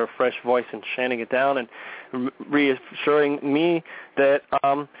good to hear a fresh voice and chanting it down and reassuring me that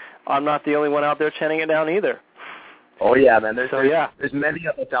I'm not the only one out there chanting it down either. Oh, yeah, man. There's many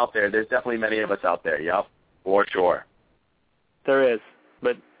of us out there. There's definitely many of us out there, yep, for sure. There is,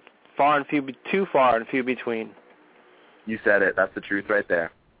 but too far and few between. You said it. That's the truth right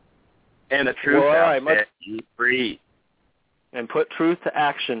there. And the truth set you free. And put truth to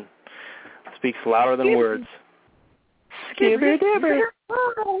action. Speaks louder than words. Skibber dibber.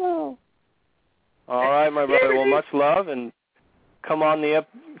 All right, my brother. Well, much love, and come on,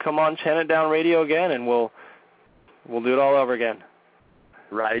 Chant It Down Radio again, and we'll do it all over again.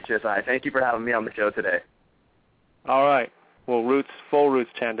 Righteous. I thank you for having me on the show today. All right. Well, full roots,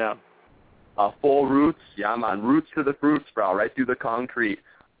 chant down. Full roots, yeah, man. Roots to the fruits, bro. Right through the concrete,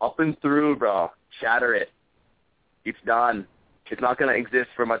 up and through, bro. Shatter it. It's done. It's not gonna exist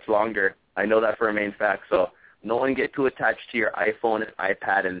for much longer. I know that for a main fact. So no one get too attached to your iPhone and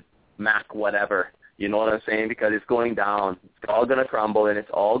iPad and Mac, whatever. You know what I'm saying? Because it's going down. It's all going to crumble, and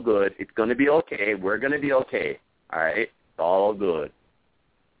it's all good. It's going to be okay. We're going to be okay. All right? It's all good.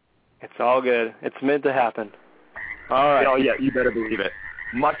 It's all good. It's meant to happen. All right. Oh, yeah, you better believe it.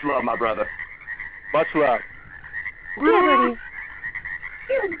 Much love, my brother. Much love. Ready.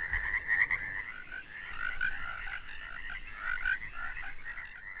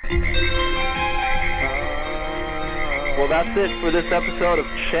 Well, that's it for this episode of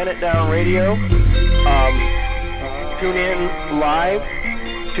Chant It Down Radio. tune in live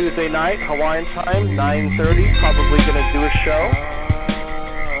Tuesday night, Hawaiian time, 9:30. Probably going to do a show.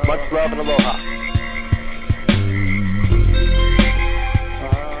 Much love and aloha.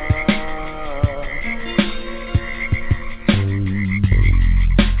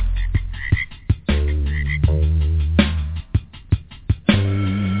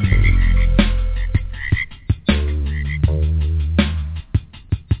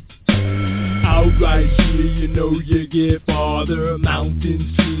 Right here, you know you get farther.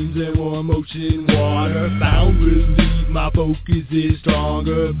 Mountains, streams, and warm ocean water. Found relief, my focus is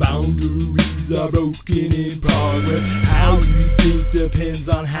stronger. Boundaries are broken in progress. How you think depends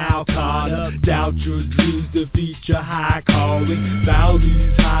on how caught up. Doubt your dreams, defeat your high calling.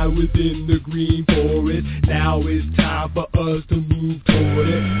 Valleys high within the green forest. Now it's time for us to move toward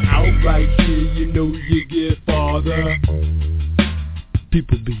it. Out right here, you know you get farther.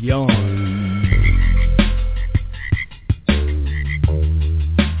 People beyond.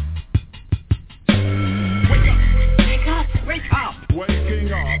 Wake up!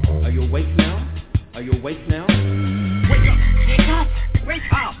 Waking up. Are you awake now? Are you awake now? Wake up. Wake up!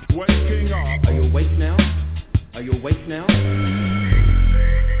 Wake up! Waking up. Are you awake now? Are you awake now?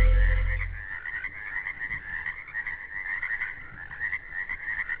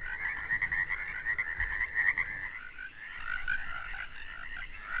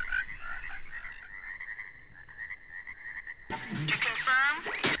 To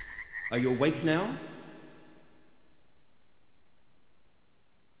confirm, Are you awake now?